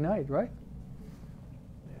Tuesday night, right?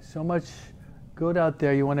 There's so much good out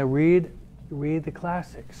there. You want to read the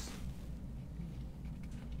classics.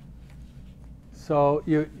 So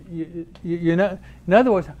you're not. In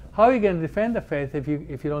other words, how are you going to defend the faith if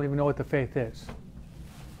you don't even know what the faith is?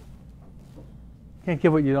 You can't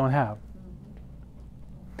give what you don't have.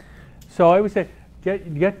 So I would say, get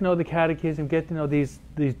to know the Catechism, get to know these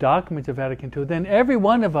documents of Vatican II. Then every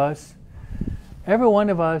one of us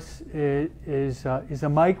is a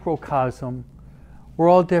microcosm. We're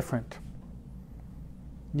all different.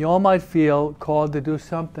 You all might feel called to do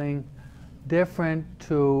something different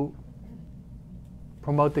to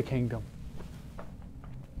promote the kingdom.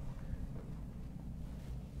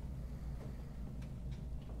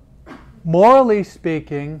 Morally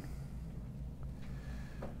speaking,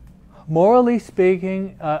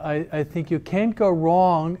 I think you can't go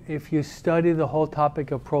wrong if you study the whole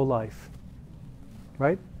topic of pro-life.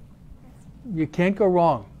 Right? You can't go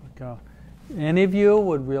wrong. Any of you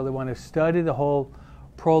would really want to study the whole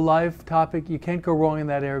pro-life topic, you can't go wrong in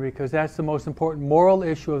that area, because that's the most important moral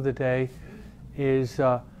issue of the day, is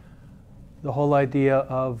the whole idea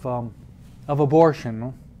of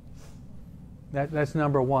abortion. That's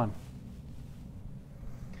number one.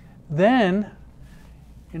 Then,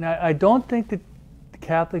 I don't think that the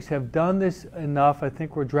Catholics have done this enough. I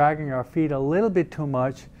think we're dragging our feet a little bit too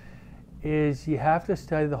much. Is you have to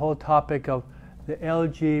study the whole topic of the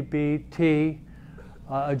LGBT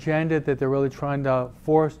agenda that they're really trying to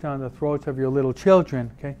force down the throats of your little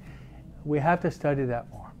children. Okay, we have to study that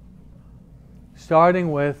more.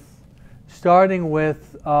 Starting with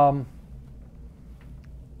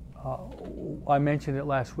I mentioned it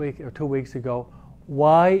last week or 2 weeks ago.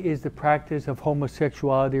 Why is the practice of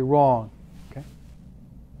homosexuality wrong? Okay,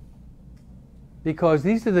 because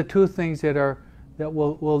these are the two things that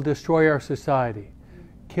will destroy our society.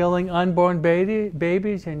 Killing unborn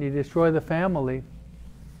babies, and you destroy the family,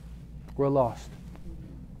 we're lost.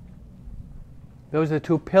 Those are the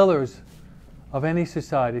two pillars of any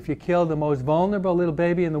society. If you kill the most vulnerable little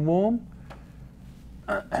baby in the womb,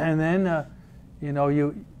 and then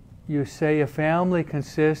you say a family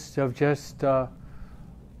consists of just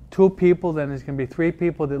two people, then there's going to be three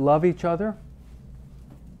people that love each other.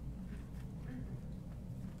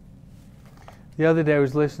 The other day I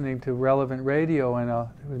was listening to Relevant Radio,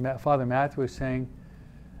 and Father Matthew was saying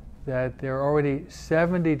that there are already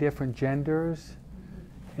 70 different genders.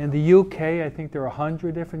 In the UK, I think there are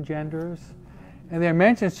 100 different genders. And they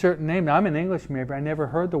mentioned certain names. Now, I'm an English major, I never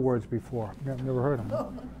heard the words before. I've never heard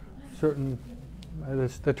them.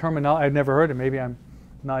 The terminology, I've never heard it. Maybe I'm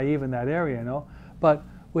naive in that area, But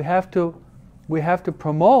we have to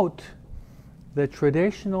promote the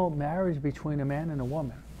traditional marriage between a man and a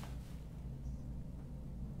woman.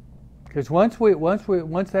 Because once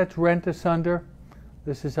that's rent asunder,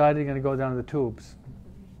 the society is going to go down the tubes.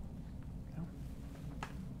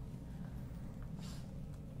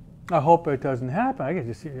 I hope it doesn't happen. I can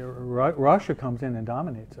just see Russia comes in and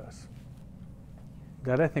dominates us.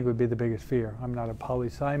 That, I think, would be the biggest fear. I'm not a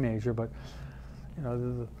poli-sci major, but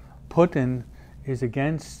Putin is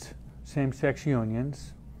against same-sex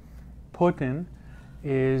unions. Putin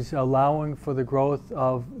is allowing for the growth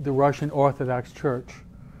of the Russian Orthodox Church.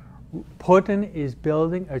 Putin is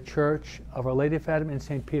building a church of Our Lady of Fatima in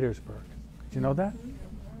St. Petersburg. Did you know that?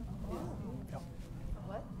 Yeah.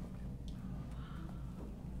 What?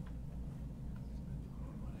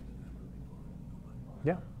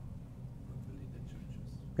 Yeah.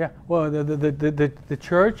 Yeah. Well, the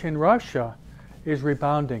church in Russia is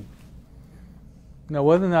rebounding. Now,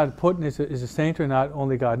 whether or not Putin is a saint or not,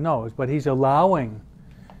 only God knows. But he's allowing,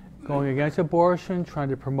 going against abortion, trying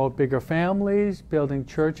to promote bigger families, building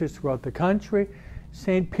churches throughout the country.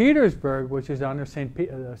 St. Petersburg, which is under St.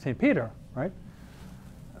 Peter, right?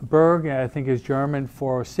 Berg, I think, is German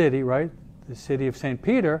for city, right? The city of St.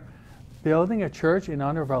 Peter, building a church in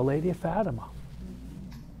honor of Our Lady of Fatima.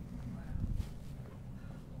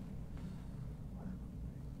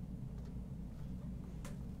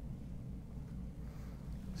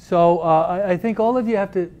 So I think all of you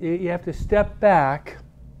have to step back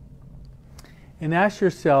and ask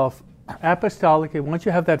yourself, apostolically, once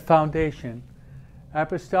you have that foundation,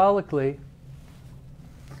 apostolically,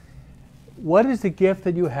 what is the gift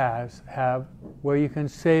that you have where you can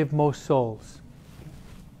save most souls?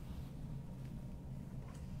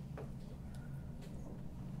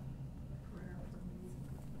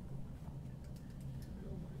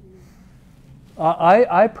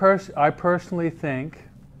 I personally think,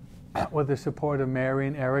 with the support of Mary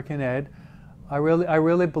and Eric and Ed, I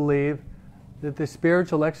really believe that the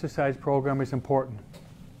spiritual exercise program is important.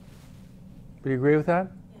 Do you agree with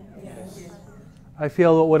that? Yes. I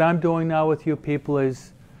feel that what I'm doing now with you people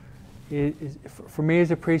is for me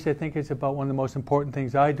as a priest, I think it's about one of the most important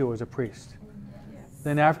things I do as a priest. Yes.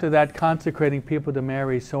 Then after that, consecrating people to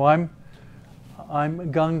Mary. So I'm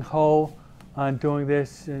gung-ho on doing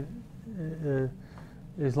this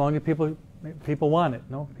as long as people want it.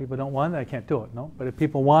 No, people don't want it, I can't do it. No, but if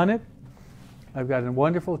people want it, I've got a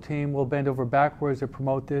wonderful team. We'll bend over backwards to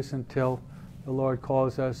promote this until the Lord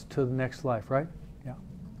calls us to the next life, right? Yeah.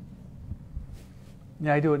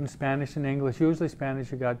 Yeah, I do it in Spanish and English. Usually Spanish,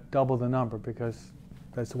 you got double the number because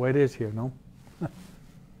that's the way it is here, no?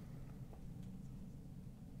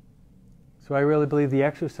 So I really believe the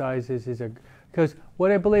exercise is because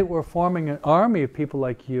what I believe, we're forming an army of people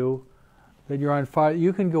like you, that you're on fire.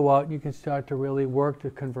 You can go out and you can start to really work to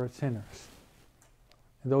convert sinners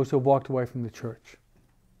and those who have walked away from the church.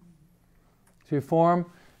 So you form,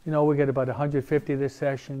 we get about 150 this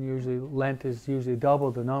session. Usually Lent is usually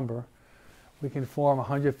double the number. We can form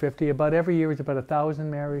 150. About every year is about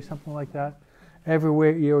 1,000, Mary, something like that.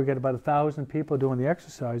 Every year we get about 1,000 people doing the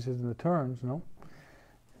exercises and the turns.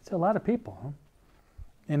 It's a lot of people. Huh?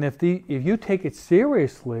 And if you take it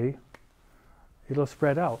seriously, it'll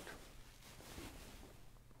spread out.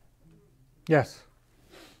 Yes.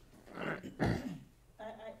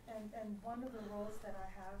 And one of the roles that I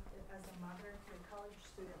have as a mother to a college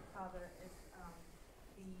student father is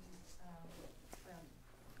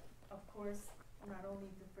of course, not only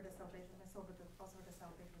for the salvation of my soul, but also for the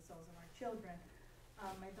salvation of the souls of our children.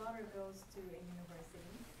 My daughter goes to a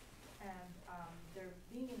university, and they're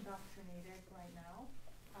being indoctrinated right now.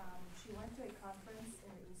 She went to a conference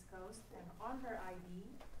in the East Coast, and on her ID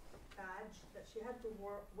badge that she had to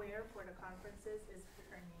wear for the conferences is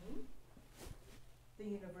her name, the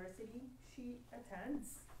university she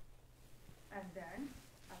attends, and then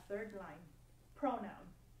a third line, pronoun.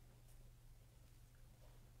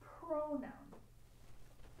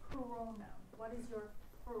 What is your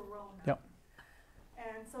pronoun? Yep.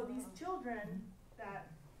 And so these children that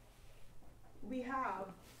we have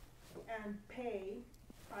and pay,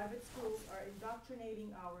 private schools are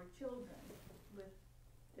indoctrinating our children with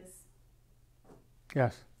this.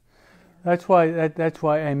 Yes. That's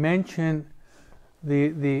why I mentioned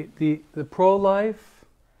the pro-life,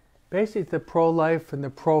 basically the pro-life and the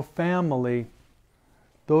pro-family.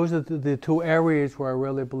 Those are the two areas where I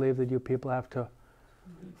really believe that you people have to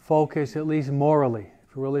focus, at least morally.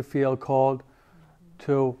 If you really feel called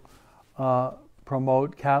to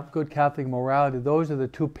promote good Catholic morality, those are the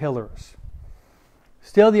two pillars.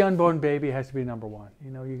 Still, the unborn baby has to be number one.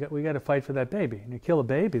 We got to fight for that baby. And you kill a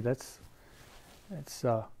baby, a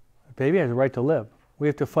baby has a right to live. We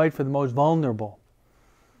have to fight for the most vulnerable,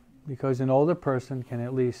 because an older person can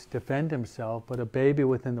at least defend himself, but a baby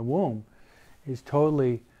within the womb is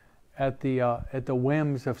totally at the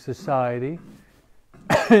whims of society.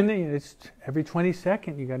 And it's every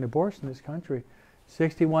 22nd you got an abortion in this country.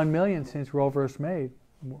 61 million since Roe versus Wade.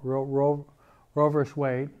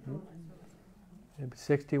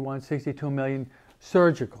 62 million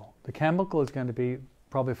surgical. The chemical is going to be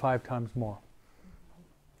probably 5 times more.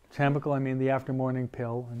 Chemical, I mean the after morning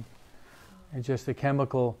pill, and just the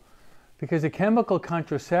chemical, because the chemical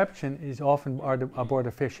contraception is often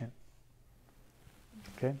abortifacient.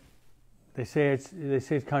 Okay, they say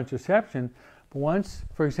it's contraception, but once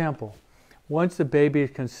the baby is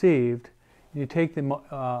conceived, you take the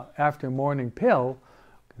after morning pill.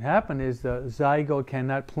 What can happen is the zygote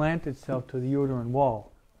cannot plant itself to the uterine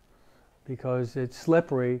wall because it's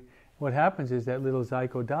slippery. What happens is that little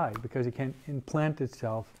zygote dies because it can't implant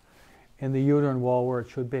itself in the uterine wall where it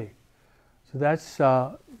should be. So that's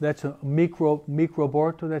a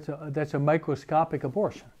microaborto. That's a microscopic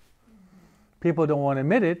abortion. People don't want to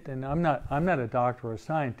admit it, and I'm not a doctor or a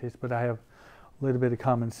scientist, but I have a little bit of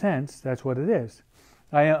common sense. That's what it is.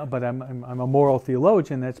 But I'm a moral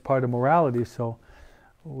theologian. That's part of morality. So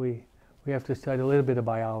we have to study a little bit of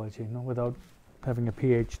biology, without having a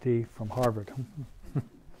PhD from Harvard.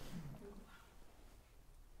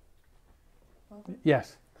 Father?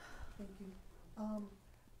 Yes. Thank you.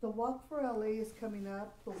 The Walk for LA is coming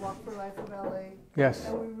up, the Walk for Life of LA. Yes.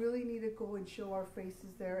 And we really need to go and show our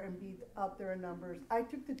faces there and be out there in numbers. I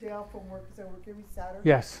took the day off from work because I work every Saturday.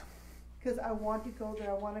 Yes. Because I want to go there,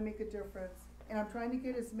 I want to make a difference. And I'm trying to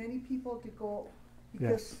get as many people to go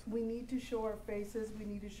because we need to show our faces, we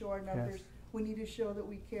need to show our numbers, we need to show that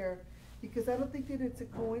we care. Because I don't think that it's a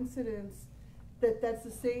coincidence that that's the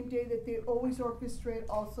same day that they always orchestrate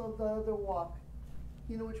also the other walk.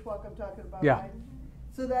 You know which walk I'm talking about, Yeah. right?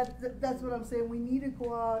 So that's what I'm saying. We need to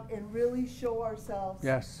go out and really show ourselves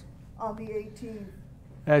on the 18th.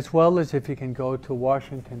 As well as if you can go to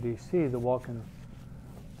Washington, D.C., the walk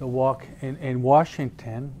in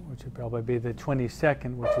Washington, which would probably be the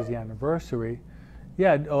 22nd, which is the anniversary.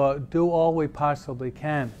 Yeah, do all we possibly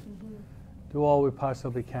can. Mm-hmm. Do all we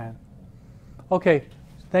possibly can. Okay,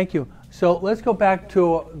 thank you. So let's go back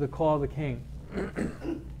to the call of the King.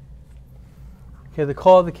 Okay, the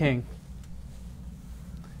call of the King.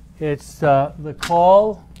 It's the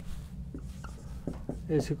call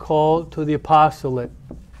is a call to the apostolate.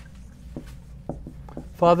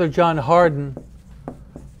 Father John Hardin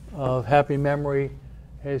of happy memory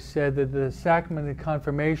has said that the sacrament of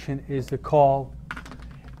confirmation is the call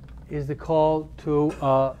to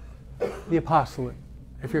the apostolate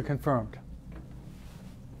if you're confirmed.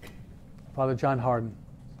 Father John Hardin,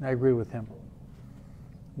 I agree with him.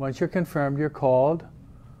 Once you're confirmed, you're called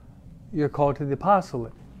to the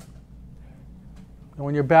apostolate. And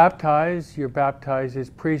when you're baptized as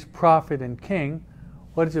priest, prophet, and king.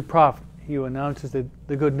 What is a prophet? He announces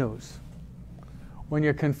the good news. When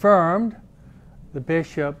you're confirmed, the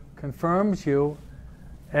bishop confirms you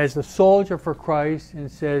as a soldier for Christ and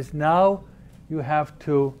says, now you have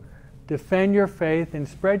to defend your faith and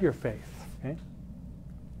spread your faith. Okay?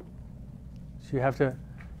 So you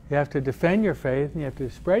have to defend your faith and you have to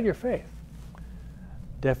spread your faith.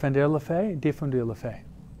 Defender la fe, difundir la fe.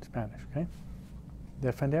 In Spanish, okay?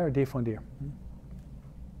 Defender or difundir?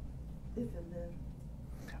 Defender.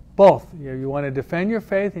 Both. You want to defend your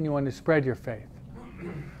faith and you want to spread your faith.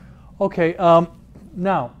 Okay,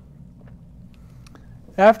 now,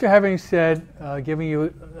 after having said, giving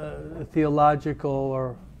you a theological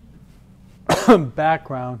or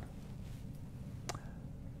background,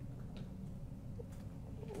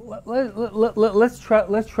 let's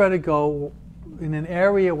try to go in an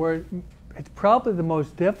area where it's probably the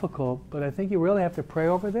most difficult, but I think you really have to pray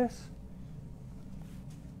over this.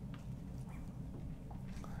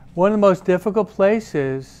 One of the most difficult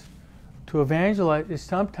places to evangelize is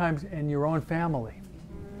sometimes in your own family.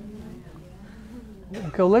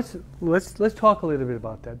 Okay, let's talk a little bit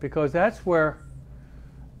about that, because that's where.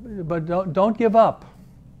 But don't give up.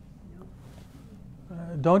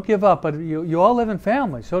 Don't give up. But you all live in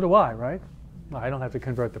families. So do I, right? Well, I don't have to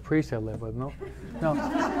convert the priest I live with. No.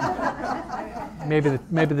 Maybe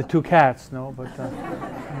the two cats. No, but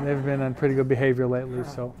they've been on pretty good behavior lately.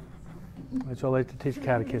 So it's all right to teach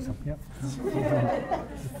catechism. Yep.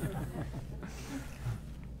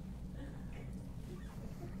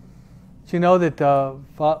 Do you know that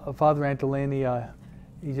Father Antolini,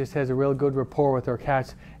 he just has a real good rapport with our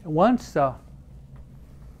cats. And once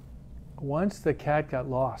the cat got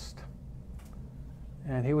lost,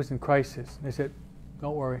 and he was in crisis, they said,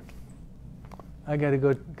 "Don't worry, I got a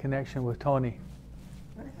good connection with Tony."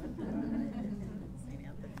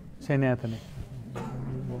 St. Anthony.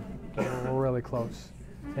 We're really close.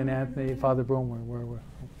 St. Anthony, Father Broom, we're.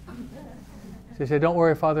 So he said, "Don't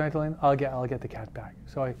worry, Father Antolini, I'll get the cat back."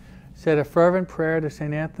 So I said a fervent prayer to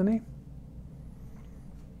St. Anthony.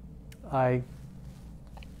 I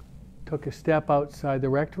took a step outside the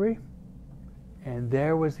rectory, and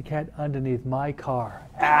there was the cat underneath my car.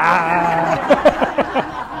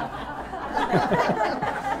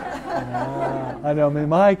 I know, I'm in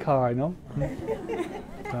my car, no?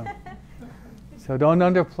 So don't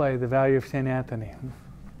underplay the value of St. Anthony.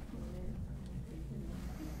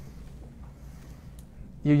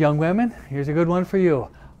 You young women, here's a good one for you.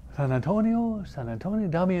 San Antonio,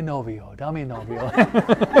 dammi un novio.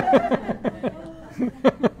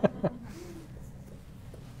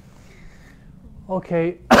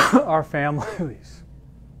 Okay, our families.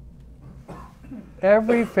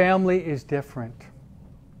 Every family is different.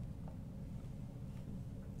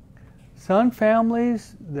 Some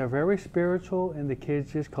families, they're very spiritual and the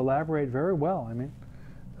kids just collaborate very well. I mean,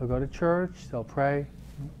 they'll go to church, they'll pray.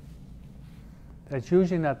 That's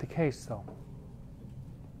usually not the case, though.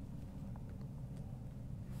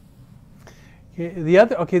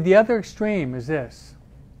 The other extreme is this.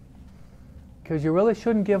 Because you really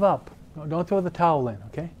shouldn't give up. Don't throw the towel in,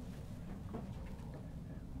 okay?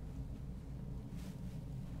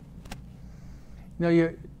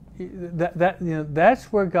 That's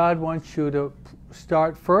where God wants you to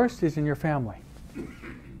start first, is in your family.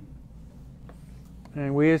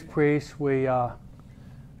 And we as priests,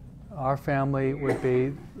 our family would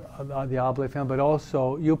be the Oblate family, but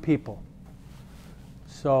also you people.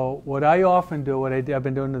 So what I often do, what I've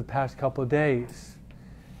been doing in the past couple of days,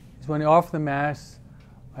 is when I offer the Mass,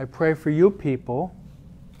 I pray for you people.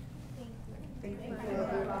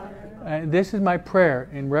 And this is my prayer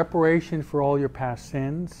in reparation for all your past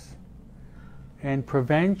sins and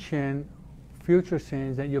prevention, future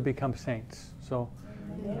sins, that you'll become saints. So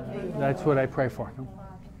that's what I pray for.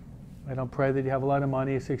 I don't pray that you have a lot of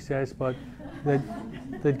money, success, but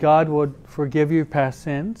that God would forgive you past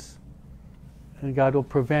sins, and God will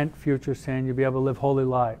prevent future sin. You'll be able to live holy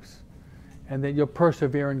lives. And that you'll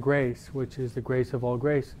persevere in grace, which is the grace of all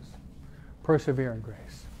graces. Persevere in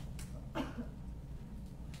grace.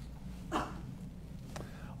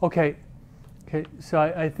 Okay, so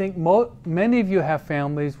I think many of you have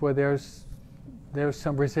families where there's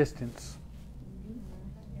some resistance.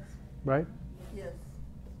 Right? Yes.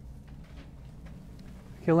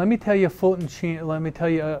 Okay, let me tell you Fulton Sheen. Let me tell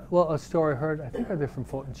you a story I heard. I think I heard from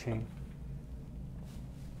Fulton Sheen.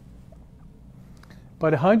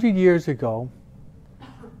 But 100 years ago,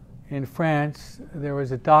 in France, there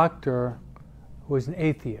was a doctor who was an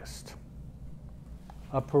atheist.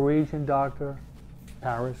 A Parisian doctor,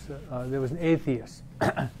 Paris. There was an atheist.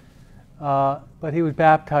 But he was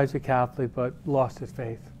baptized a Catholic, but lost his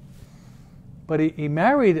faith. But he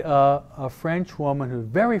married a French woman who was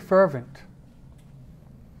very fervent.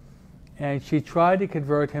 And she tried to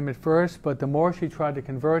convert him at first, but the more she tried to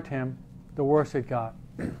convert him, the worse it got.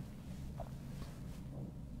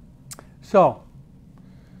 So,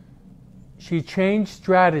 she changed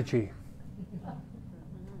strategy.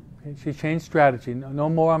 She changed strategy. No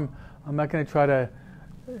more, I'm not going to try to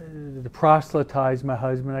proselytize my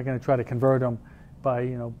husband. I'm not going to try to convert him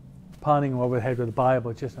by, pounding him over the head with the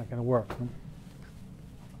Bible. It's just not going to work.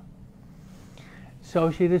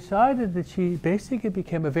 So she decided that she basically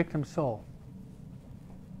became a victim soul.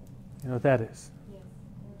 You know what that is? Yes.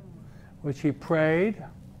 Where she prayed,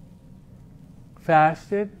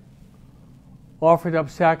 fasted, offered up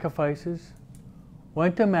sacrifices,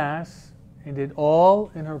 went to Mass, and did all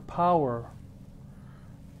in her power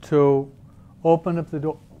to open up the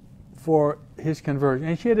door for his conversion.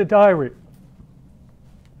 And she had a diary.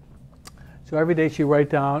 So every day she'd write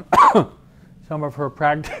down some of her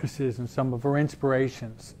practices and some of her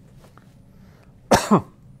inspirations.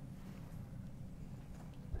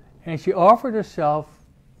 And she offered herself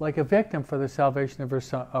like a victim for the salvation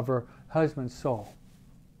of her husband's soul.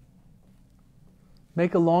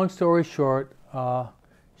 Make a long story short,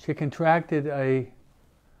 she contracted a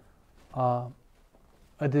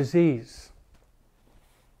disease,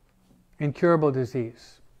 incurable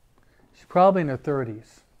disease. She's probably in her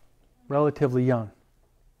 30s, relatively young.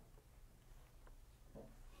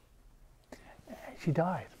 She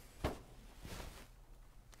died.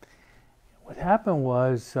 What happened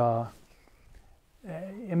was,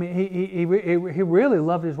 he really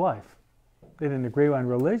loved his wife. They didn't agree on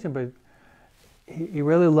religion, but he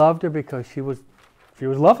really loved her because she was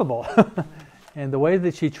lovable. And the way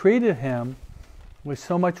that she treated him with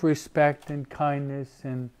so much respect and kindness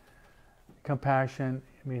and compassion.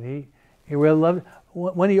 He really loved.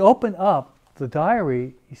 When he opened up the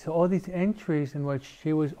diary, he saw all these entries in which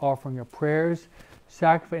she was offering her prayers,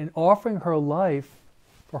 sacrifice, and offering her life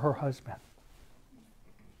for her husband.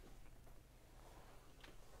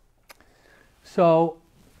 So,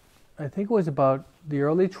 I think it was about the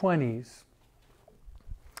early 20s.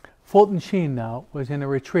 Fulton Sheen now was in a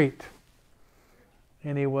retreat,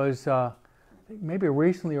 and he was maybe a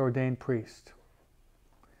recently ordained priest.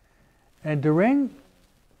 And during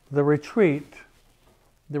the retreat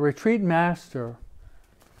master,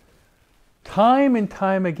 time and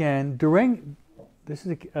time again, the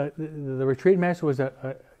retreat master was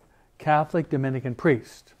a Catholic Dominican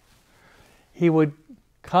priest. He would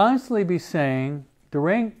constantly be saying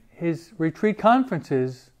during his retreat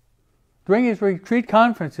conferences,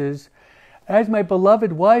 as my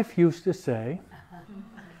beloved wife used to say,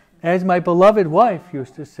 as my beloved wife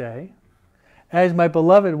used to say, as my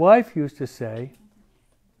beloved wife used to say.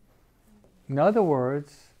 In other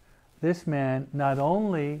words, this man, not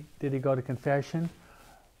only did he go to confession,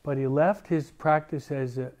 but he left his practice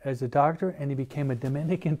as a doctor and he became a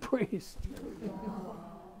Dominican priest.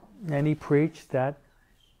 And he preached that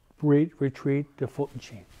retreat to Fulton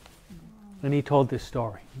Sheen. And he told this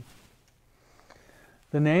story.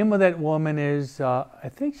 The name of that woman is, I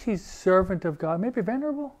think she's Servant of God, maybe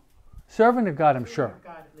Venerable? Servant of God, I'm sure.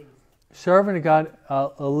 Servant of God,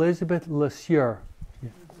 Elizabeth LeSueur. Yeah.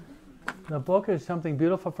 The book is Something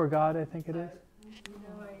Beautiful for God, I think it is.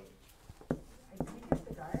 I think it's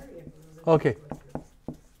the diary of Elizabeth. Okay.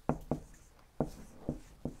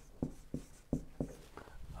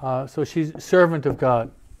 So she's Servant of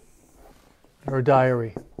God, her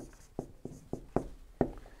diary.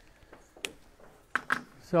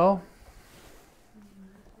 So,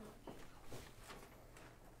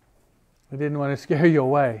 I didn't want to scare you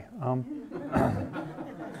away.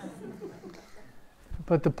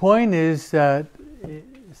 But the point is that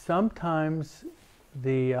sometimes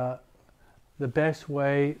the best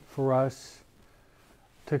way for us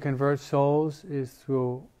to convert souls is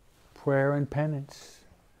through prayer and penance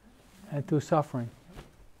and through suffering.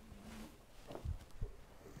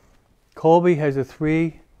 Colby has a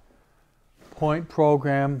 3-point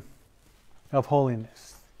program of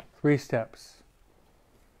holiness. 3 steps.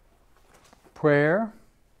 Prayer,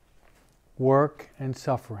 work, and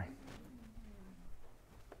suffering.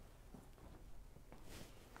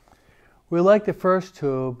 We like the first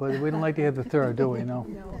 2, but we don't like to hear the third, do we? No.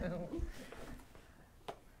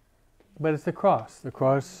 But it's the cross. The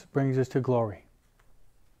cross brings us to glory.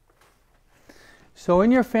 So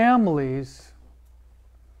in your families,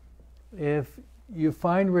 if you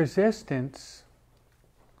find resistance,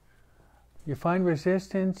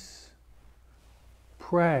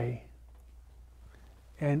 pray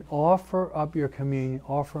and offer up your communion,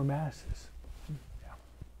 offer masses. Yeah.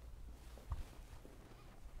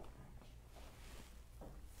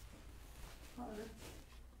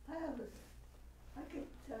 Father, I could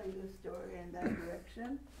tell you a story in that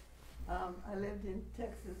direction. I lived in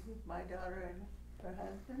Texas with my daughter and her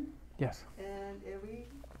husband. Yes. And every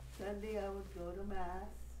Sunday I would go to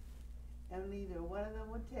Mass, and either one of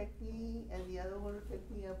them would take me and the other one would pick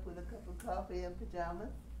me up with a cup of coffee and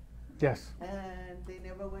pajamas. Yes. And they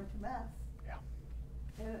never went to Mass. Yeah.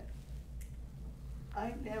 And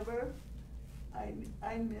I never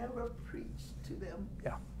preached to them.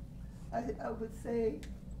 Yeah. I would say,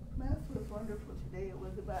 Mass was wonderful today, it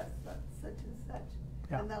was about such and such.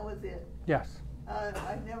 Yeah. And that was it. Yes.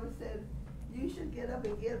 I never said, you should get up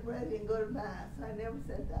and get ready and go to Mass. I never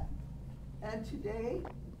said that. And today,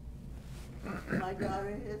 my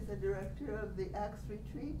daughter is the director of the Acts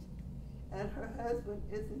Retreat, and her husband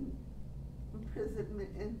is in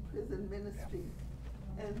prison ministry.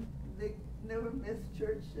 And they never miss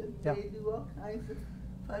church, and they do all kinds of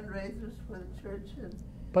fundraisers for the church.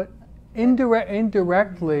 But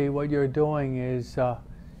indirectly, what you're doing is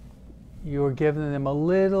you're giving them a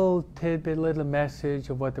little tidbit, little message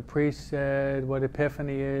of what the priest said, what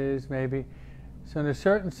Epiphany is, maybe. So in a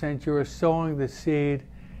certain sense, you're sowing the seed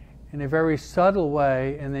in a very subtle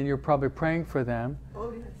way, and then you're probably praying for them.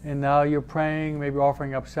 Oh, yes. And now you're praying, maybe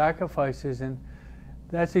offering up sacrifices. And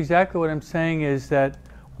that's exactly what I'm saying, is that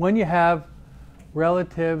when you have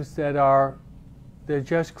relatives they're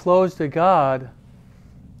just close to God,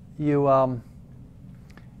 you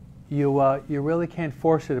really can't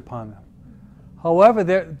force it upon them. However,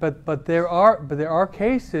 there are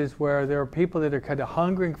cases where there are people that are kind of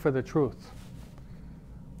hungering for the truth.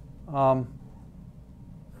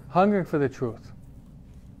 Hungering for the truth.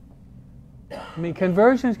 I mean,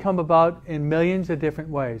 conversions come about in millions of different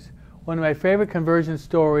ways. One of my favorite conversion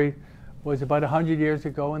stories was about 100 years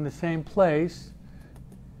ago in the same place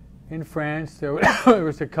in France. There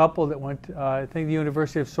was a couple that went to, I think, the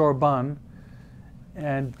University of Sorbonne,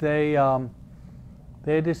 and they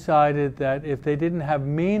decided that if they didn't have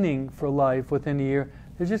meaning for life within a year,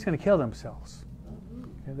 they're just going to kill themselves.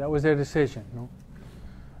 Okay, that was their decision.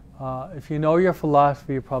 If you know your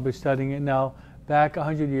philosophy, you're probably studying it now. Back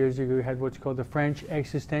 100 years ago, you had what's called the French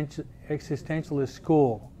existentialist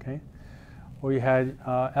school, okay, where you had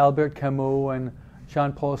Albert Camus and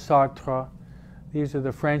Jean-Paul Sartre. These are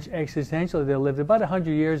the French existentialists that lived about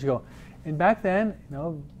 100 years ago. And back then,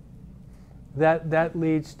 that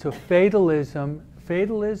leads to fatalism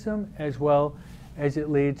as well as it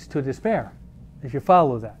leads to despair, if you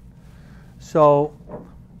follow that. So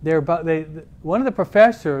one of the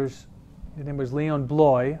professors, his name was Leon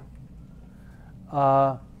Bloy,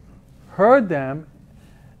 heard them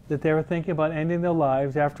that they were thinking about ending their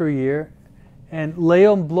lives after a year, and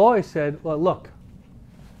Leon Bloy said, well, look,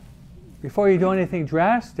 before you do anything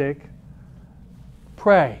drastic,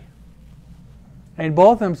 pray. And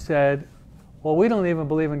both of them said, well, we don't even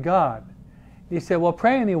believe in God. He said, well,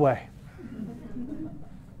 pray anyway.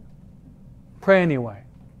 Pray anyway.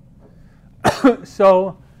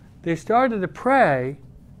 So they started to pray,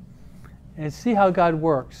 and see how God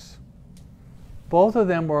works. Both of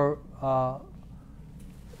them were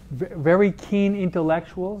very keen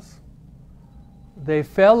intellectuals. They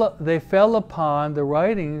fell upon the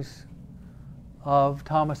writings of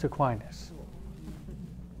Thomas Aquinas.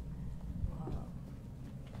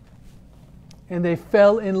 And they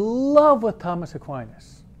fell in love with Thomas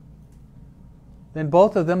Aquinas. Then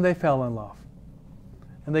both of them, they fell in love.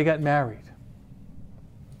 And they got married.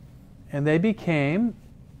 And they became,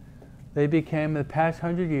 in the past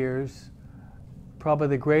 100 years, probably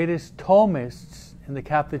the greatest Thomists in the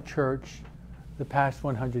Catholic Church the past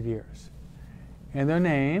 100 years. And their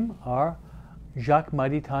name are Jacques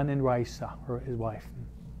Maritain and Raisa, or his wife.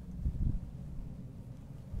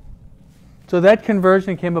 So that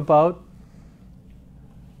conversion came about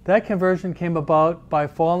by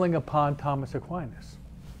falling upon Thomas Aquinas.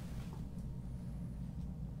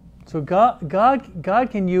 So God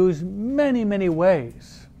can use many, many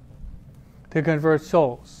ways to convert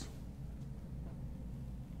souls.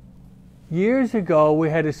 Years ago, we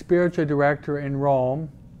had a spiritual director in Rome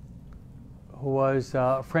who was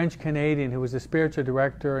a French-Canadian, who was a spiritual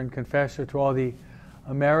director and confessor to all the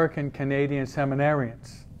American-Canadian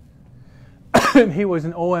seminarians. He was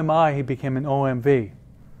an OMI, he became an OMV.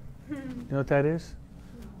 You know what that is?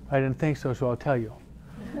 I didn't think so, so I'll tell you.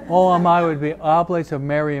 OMI would be Oblates of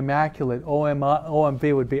Mary Immaculate.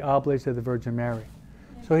 OMV would be Oblates of the Virgin Mary.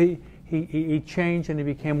 So he changed and he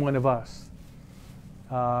became one of us.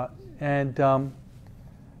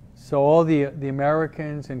 So all the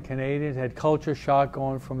Americans and Canadians had culture shock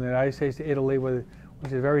going from the United States to Italy, which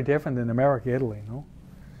is very different than America, Italy.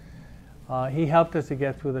 No? He helped us to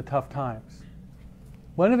get through the tough times.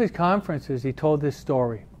 One of his conferences, he told this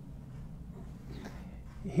story.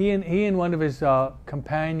 He and one of his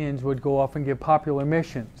companions would go off and give popular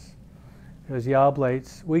missions. Because the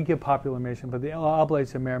Oblates, we give popular mission, but the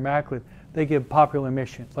Oblates of Mary Immaculate, they give popular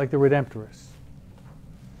missions, like the Redemptorists.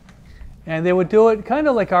 And they would do it kind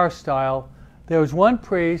of like our style. There was one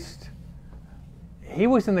priest, he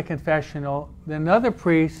was in the confessional, then another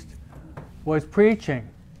priest was preaching.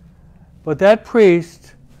 But that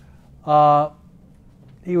priest,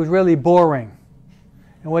 he was really boring.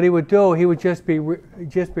 And what he would do, he would just be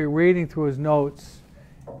reading through his notes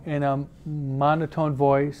in a monotone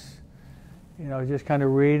voice, just kind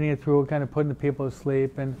of reading it through, kind of putting the people to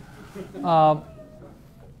sleep. And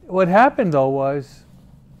what happened though was,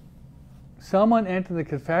 someone entered the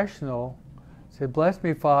confessional, said, "Bless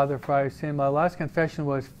me, Father, for I have sinned. My last confession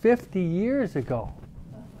was 50 years ago.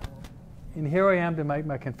 And here I am to make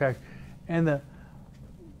my confession." And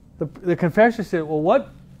the confessor said, "Well,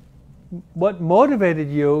 what motivated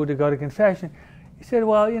you to go to confession?" He said,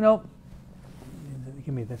 "Well,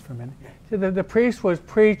 give me this for a minute." He said the priest was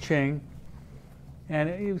preaching, and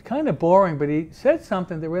it was kind of boring, but he said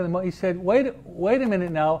something that really, he said, wait a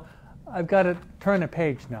minute now, I've got to turn a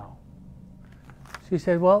page now. So he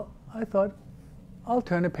said, "Well, I thought, I'll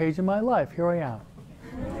turn a page in my life. Here I am."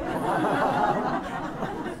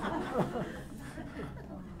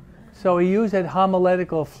 So he used that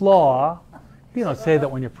homiletical flaw. You don't say that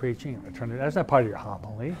when you're preaching. That's not part of your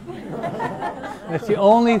homily. That's the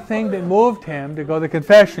only thing that moved him to go to the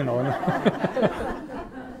confessional.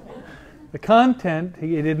 The content,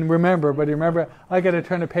 he didn't remember, but he remembered, I got to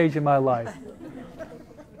turn a page in my life.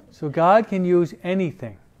 So God can use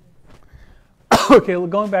anything. Okay, well,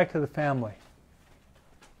 going back to the family.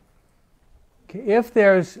 Okay, if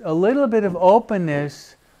there's a little bit of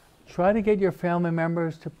openness, try to get your family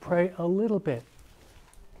members to pray a little bit.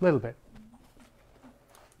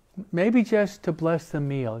 Maybe just to bless the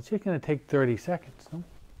meal. It's just going to take 30 seconds. No?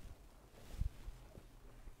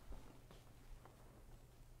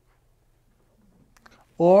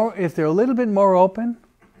 Or if they're a little bit more open,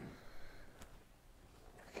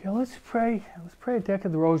 okay, let's pray a deck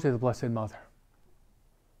of the Rosary of the Blessed Mother.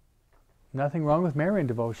 Nothing wrong with Marian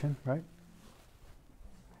devotion, right?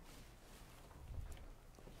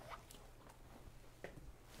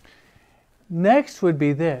 Next would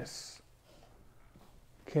be this.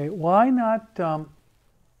 Okay, why not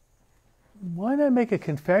make a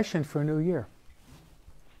confession for a new year?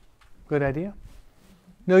 Good idea.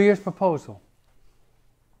 New Year's proposal.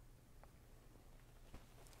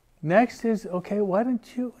 Next is, okay, why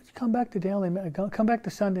don't you come back to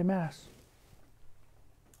Sunday Mass?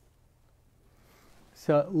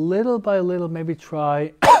 So little by little, maybe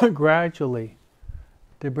try gradually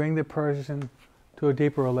to bring the person to a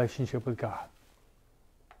deeper relationship with God.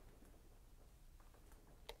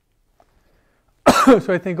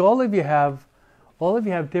 So I think all of you have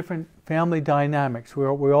different family dynamics. We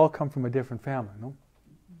all come from a different family, no?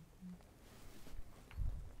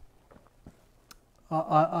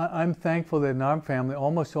 I'm thankful that in our family,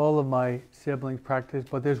 almost all of my siblings practice,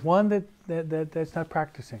 but there's one that's not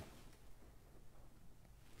practicing,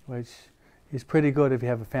 which is pretty good if you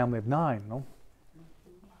have a family of 9, no?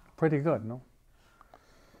 Pretty good, no?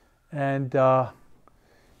 And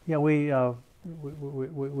yeah,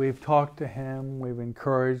 we've talked to him, we've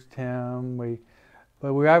encouraged him,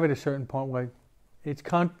 but we're at a certain point where it's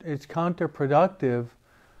counterproductive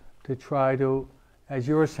to try to, as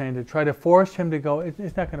you were saying, to try to force him to go.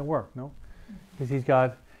 It's not going to work, no? Because he's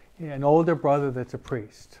got an older brother that's a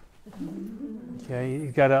priest. Okay,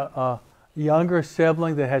 he's got a younger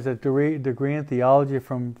sibling that has a degree in theology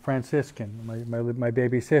from Franciscan, my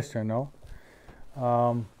baby sister, no?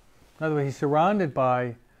 In other words, he's surrounded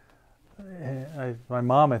by, my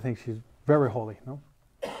mom, I think she's very holy, no?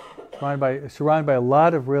 Surrounded by a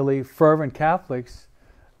lot of really fervent Catholics,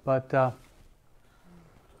 but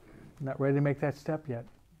not ready to make that step yet.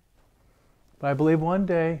 But I believe one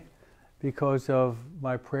day, because of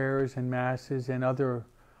my prayers and masses and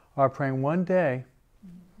our praying, one day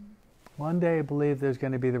I believe there's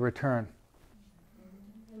going to be the return.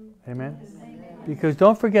 Amen? Because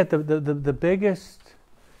don't forget, the biggest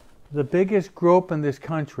group in this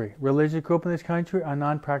country, religious group in this country, are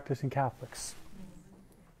non-practicing Catholics.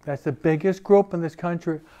 That's the biggest group in this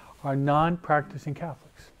country, are non-practicing Catholics.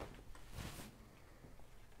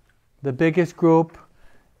 The biggest group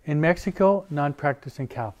in Mexico, non-practicing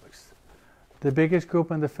Catholics. The biggest group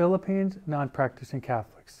in the Philippines, non-practicing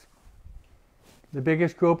Catholics. The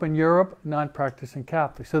biggest group in Europe, non-practicing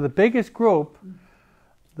Catholics. So the biggest group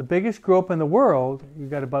in the world, you've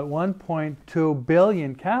got about 1.2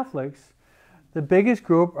 billion Catholics. The biggest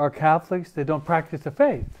group are Catholics that don't practice the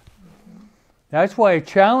faith. That's why I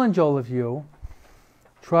challenge all of you,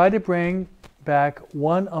 try to bring back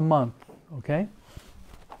one a month, okay?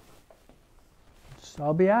 So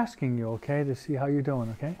I'll be asking you, okay, to see how you're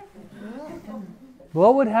doing, okay?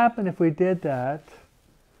 What would happen if we did that?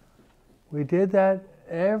 We did that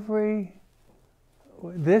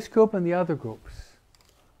this group and the other groups.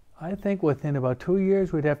 I think within about 2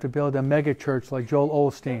 years we'd have to build a mega church like Joel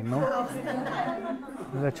Osteen, no?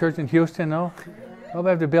 That church in Houston, no? We'll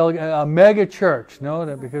have to build a mega church, no?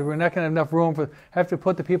 Because we're not going to have enough room have to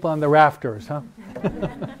put the people on the rafters, huh?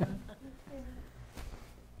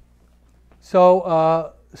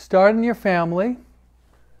 So, start in your family.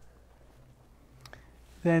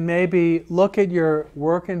 Then maybe look at your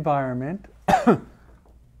work environment.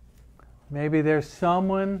 Maybe there's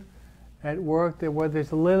someone at work where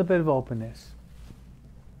there's a little bit of openness.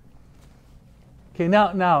 Okay,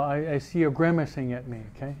 now I see you grimacing at me,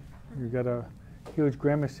 okay? You've got a huge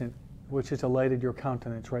grimace which has elated your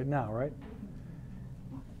countenance right now, right?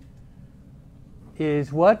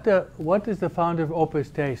 What does the founder of Opus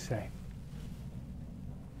Dei say?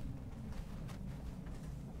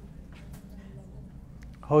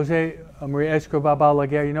 Jose Maria Escobar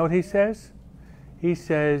Balaguer, you know what he says? He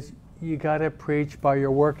says, you got to preach by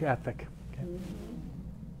your work ethic. Okay?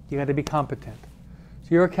 You got to be competent. So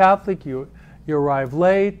you're a Catholic, you arrive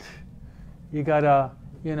late, you got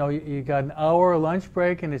an hour lunch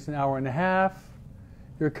break and it's an hour and a half,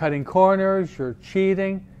 you're cutting corners, you're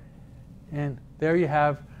cheating, and there you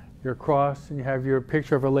have your cross, and you have your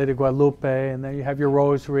picture of Our Lady of Guadalupe, and then you have your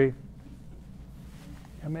rosary.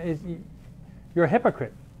 I mean, you're a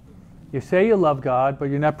hypocrite. You say you love God, but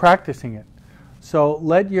you're not practicing it. So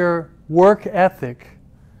let your work ethic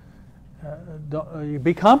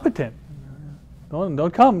be competent.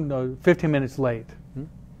 Don't come 15 minutes late.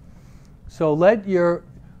 So let your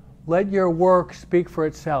work speak for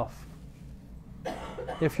itself.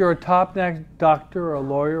 If you're a top-notch doctor or a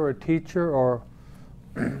lawyer or a teacher or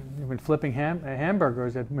even flipping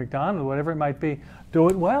hamburgers at McDonald's, whatever it might be, do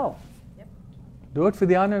it well. Yep. Do it for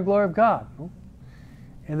the honor and glory of God.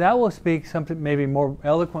 And that will speak something maybe more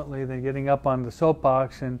eloquently than getting up on the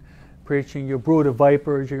soapbox and preaching, you brood of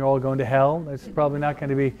vipers, you're all going to hell. That's probably not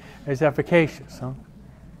going to be as efficacious. Huh?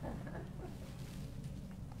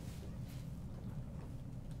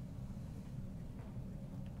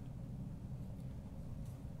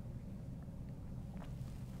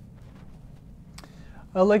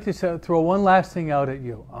 I'd like to throw one last thing out at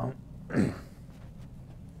you.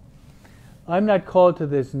 I'm not called to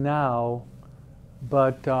this now,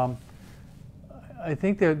 but I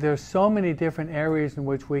think there's so many different areas in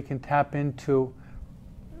which we can tap into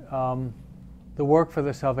the work for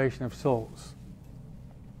the salvation of souls.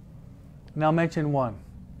 And I'll mention one.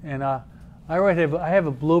 And I have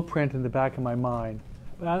a blueprint in the back of my mind.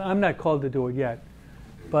 But I'm not called to do it yet.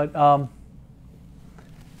 But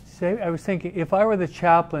I was thinking, if I were the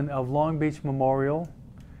chaplain of Long Beach Memorial,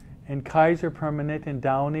 and Kaiser Permanente and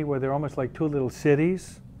Downey, where they're almost like two little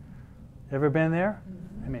cities. Ever been there?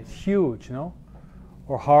 I mean, it's huge, you know?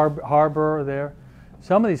 Or Harbor there.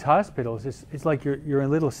 Some of these hospitals, it's like you're in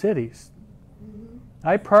little cities.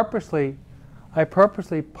 I purposely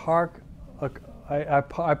park. I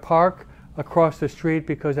park across the street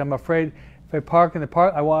because I'm afraid if I park in the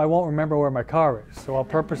park, I won't remember where my car is. So I'll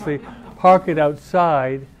purposely park it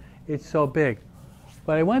outside. It's so big.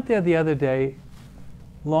 But I went there the other day,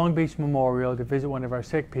 Long Beach Memorial, to visit one of our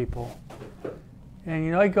sick people. And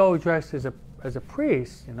you know, I go dressed as a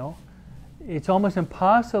priest. You know, it's almost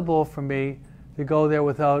impossible for me to go there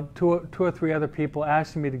without two or three other people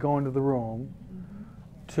asking me to go into the room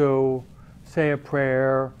to say a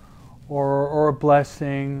prayer or a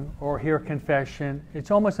blessing or hear confession.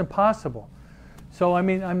 It's almost impossible. So I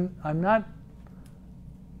mean, I'm not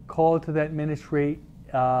called to that ministry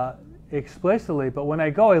explicitly, but when I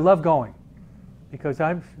go, I love going because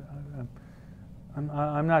I'm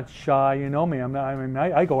not shy. You know me.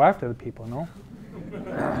 I go after the people. No.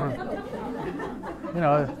 You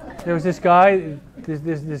know, there was this guy,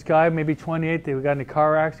 maybe 28. They got in a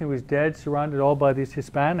car accident. He was dead, surrounded all by these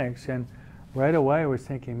Hispanics, and right away I was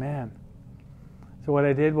thinking, man. So what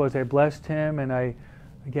I did was I blessed him, and I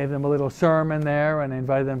gave them a little sermon there, and I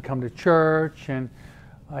invited them to come to church, and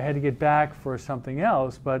I had to get back for something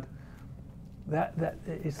else, but that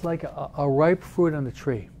it's like a ripe fruit on the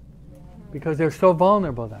tree, because they're so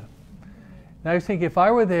vulnerable then. And I was thinking, if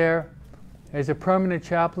I were there as a permanent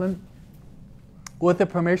chaplain, with the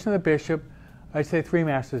permission of the bishop, I'd say 3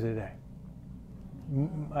 masses a day.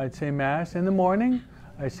 I'd say mass in the morning,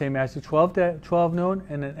 I'd say mass at 12 noon,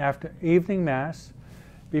 and then after evening mass.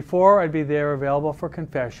 Before, I'd be there available for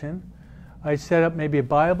confession. I'd set up maybe a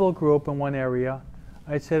Bible group in one area.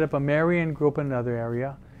 I'd set up a Marian group in another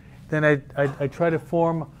area. Then I'd try to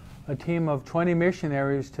form a team of 20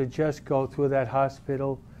 missionaries to just go through that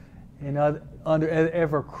hospital and under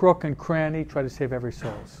every crook and cranny, try to save every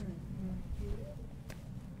soul.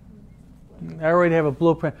 I already have a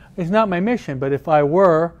blueprint. It's not my mission, but if I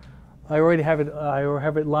were, I already have it. I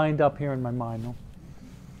have it lined up here in my mind. No?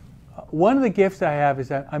 One of the gifts I have is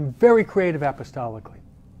that I'm very creative apostolically.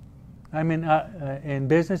 I'm in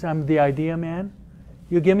business. I'm the idea man.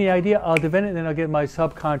 You give me an idea, I'll develop it, and then I'll get my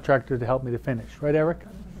subcontractor to help me to finish. Right, Eric?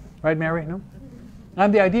 Right, Mary? No?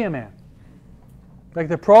 I'm the idea man. Like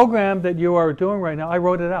the program that you are doing right now, I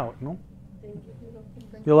wrote it out. No?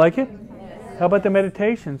 You like it? How about the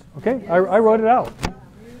meditations? Okay, I wrote it out.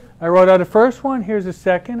 I wrote out a first one. Here's a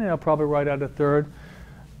second, and I'll probably write out a third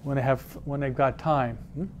when I've got time.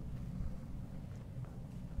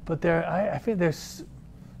 But I think there's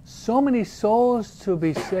so many souls to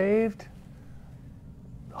be saved.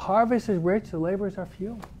 The harvest is rich, the laborers are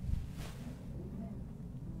few.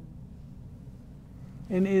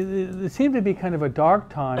 And it seemed to be kind of a dark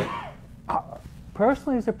time.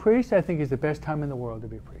 Personally, as a priest, I think it's the best time in the world to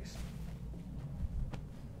be a priest.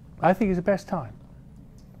 I think it's the best time.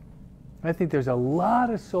 I think there's a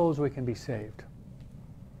lot of souls we can be saved.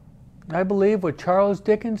 I believe what Charles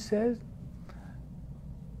Dickens says,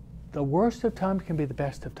 the worst of times can be the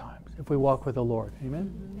best of times if we walk with the Lord.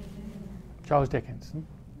 Amen? Charles Dickens.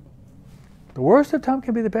 The worst of times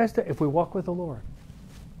can be the best if we walk with the Lord.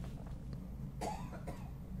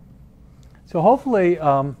 So hopefully,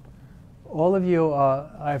 all of you,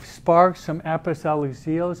 I've sparked some apostolic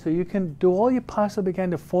zeal so you can do all you possibly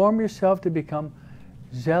can to form yourself to become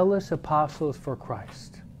zealous apostles for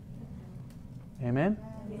Christ. Amen?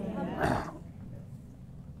 Amen.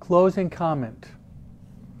 Closing comment.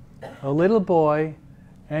 A little boy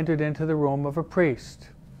entered into the room of a priest,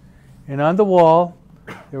 and on the wall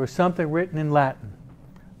there was something written in Latin.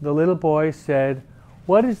 The little boy said,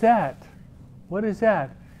 "What is that? What is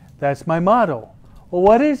that?" "That's my motto." "Well,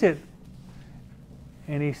 what is it?"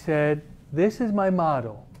 And he said, "This is my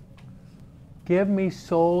motto. Give me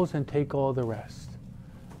souls and take all the rest."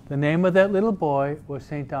 The name of that little boy was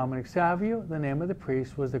St. Dominic Savio. The name of the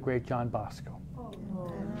priest was the great John Bosco.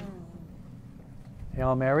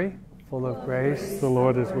 Hail Mary, full of grace, the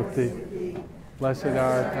Lord is with thee. Blessed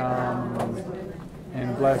art thou,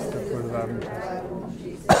 and blessed the fruit of thy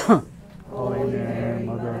womb. Holy Mary,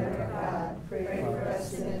 Mother of God, pray for us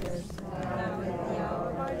sinners, now and at the hour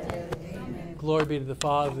of our death. Amen. Glory be to the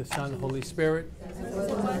Father, the Son, and the Holy Spirit.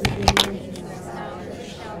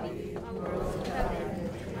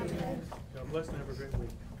 God bless and have a great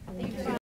week.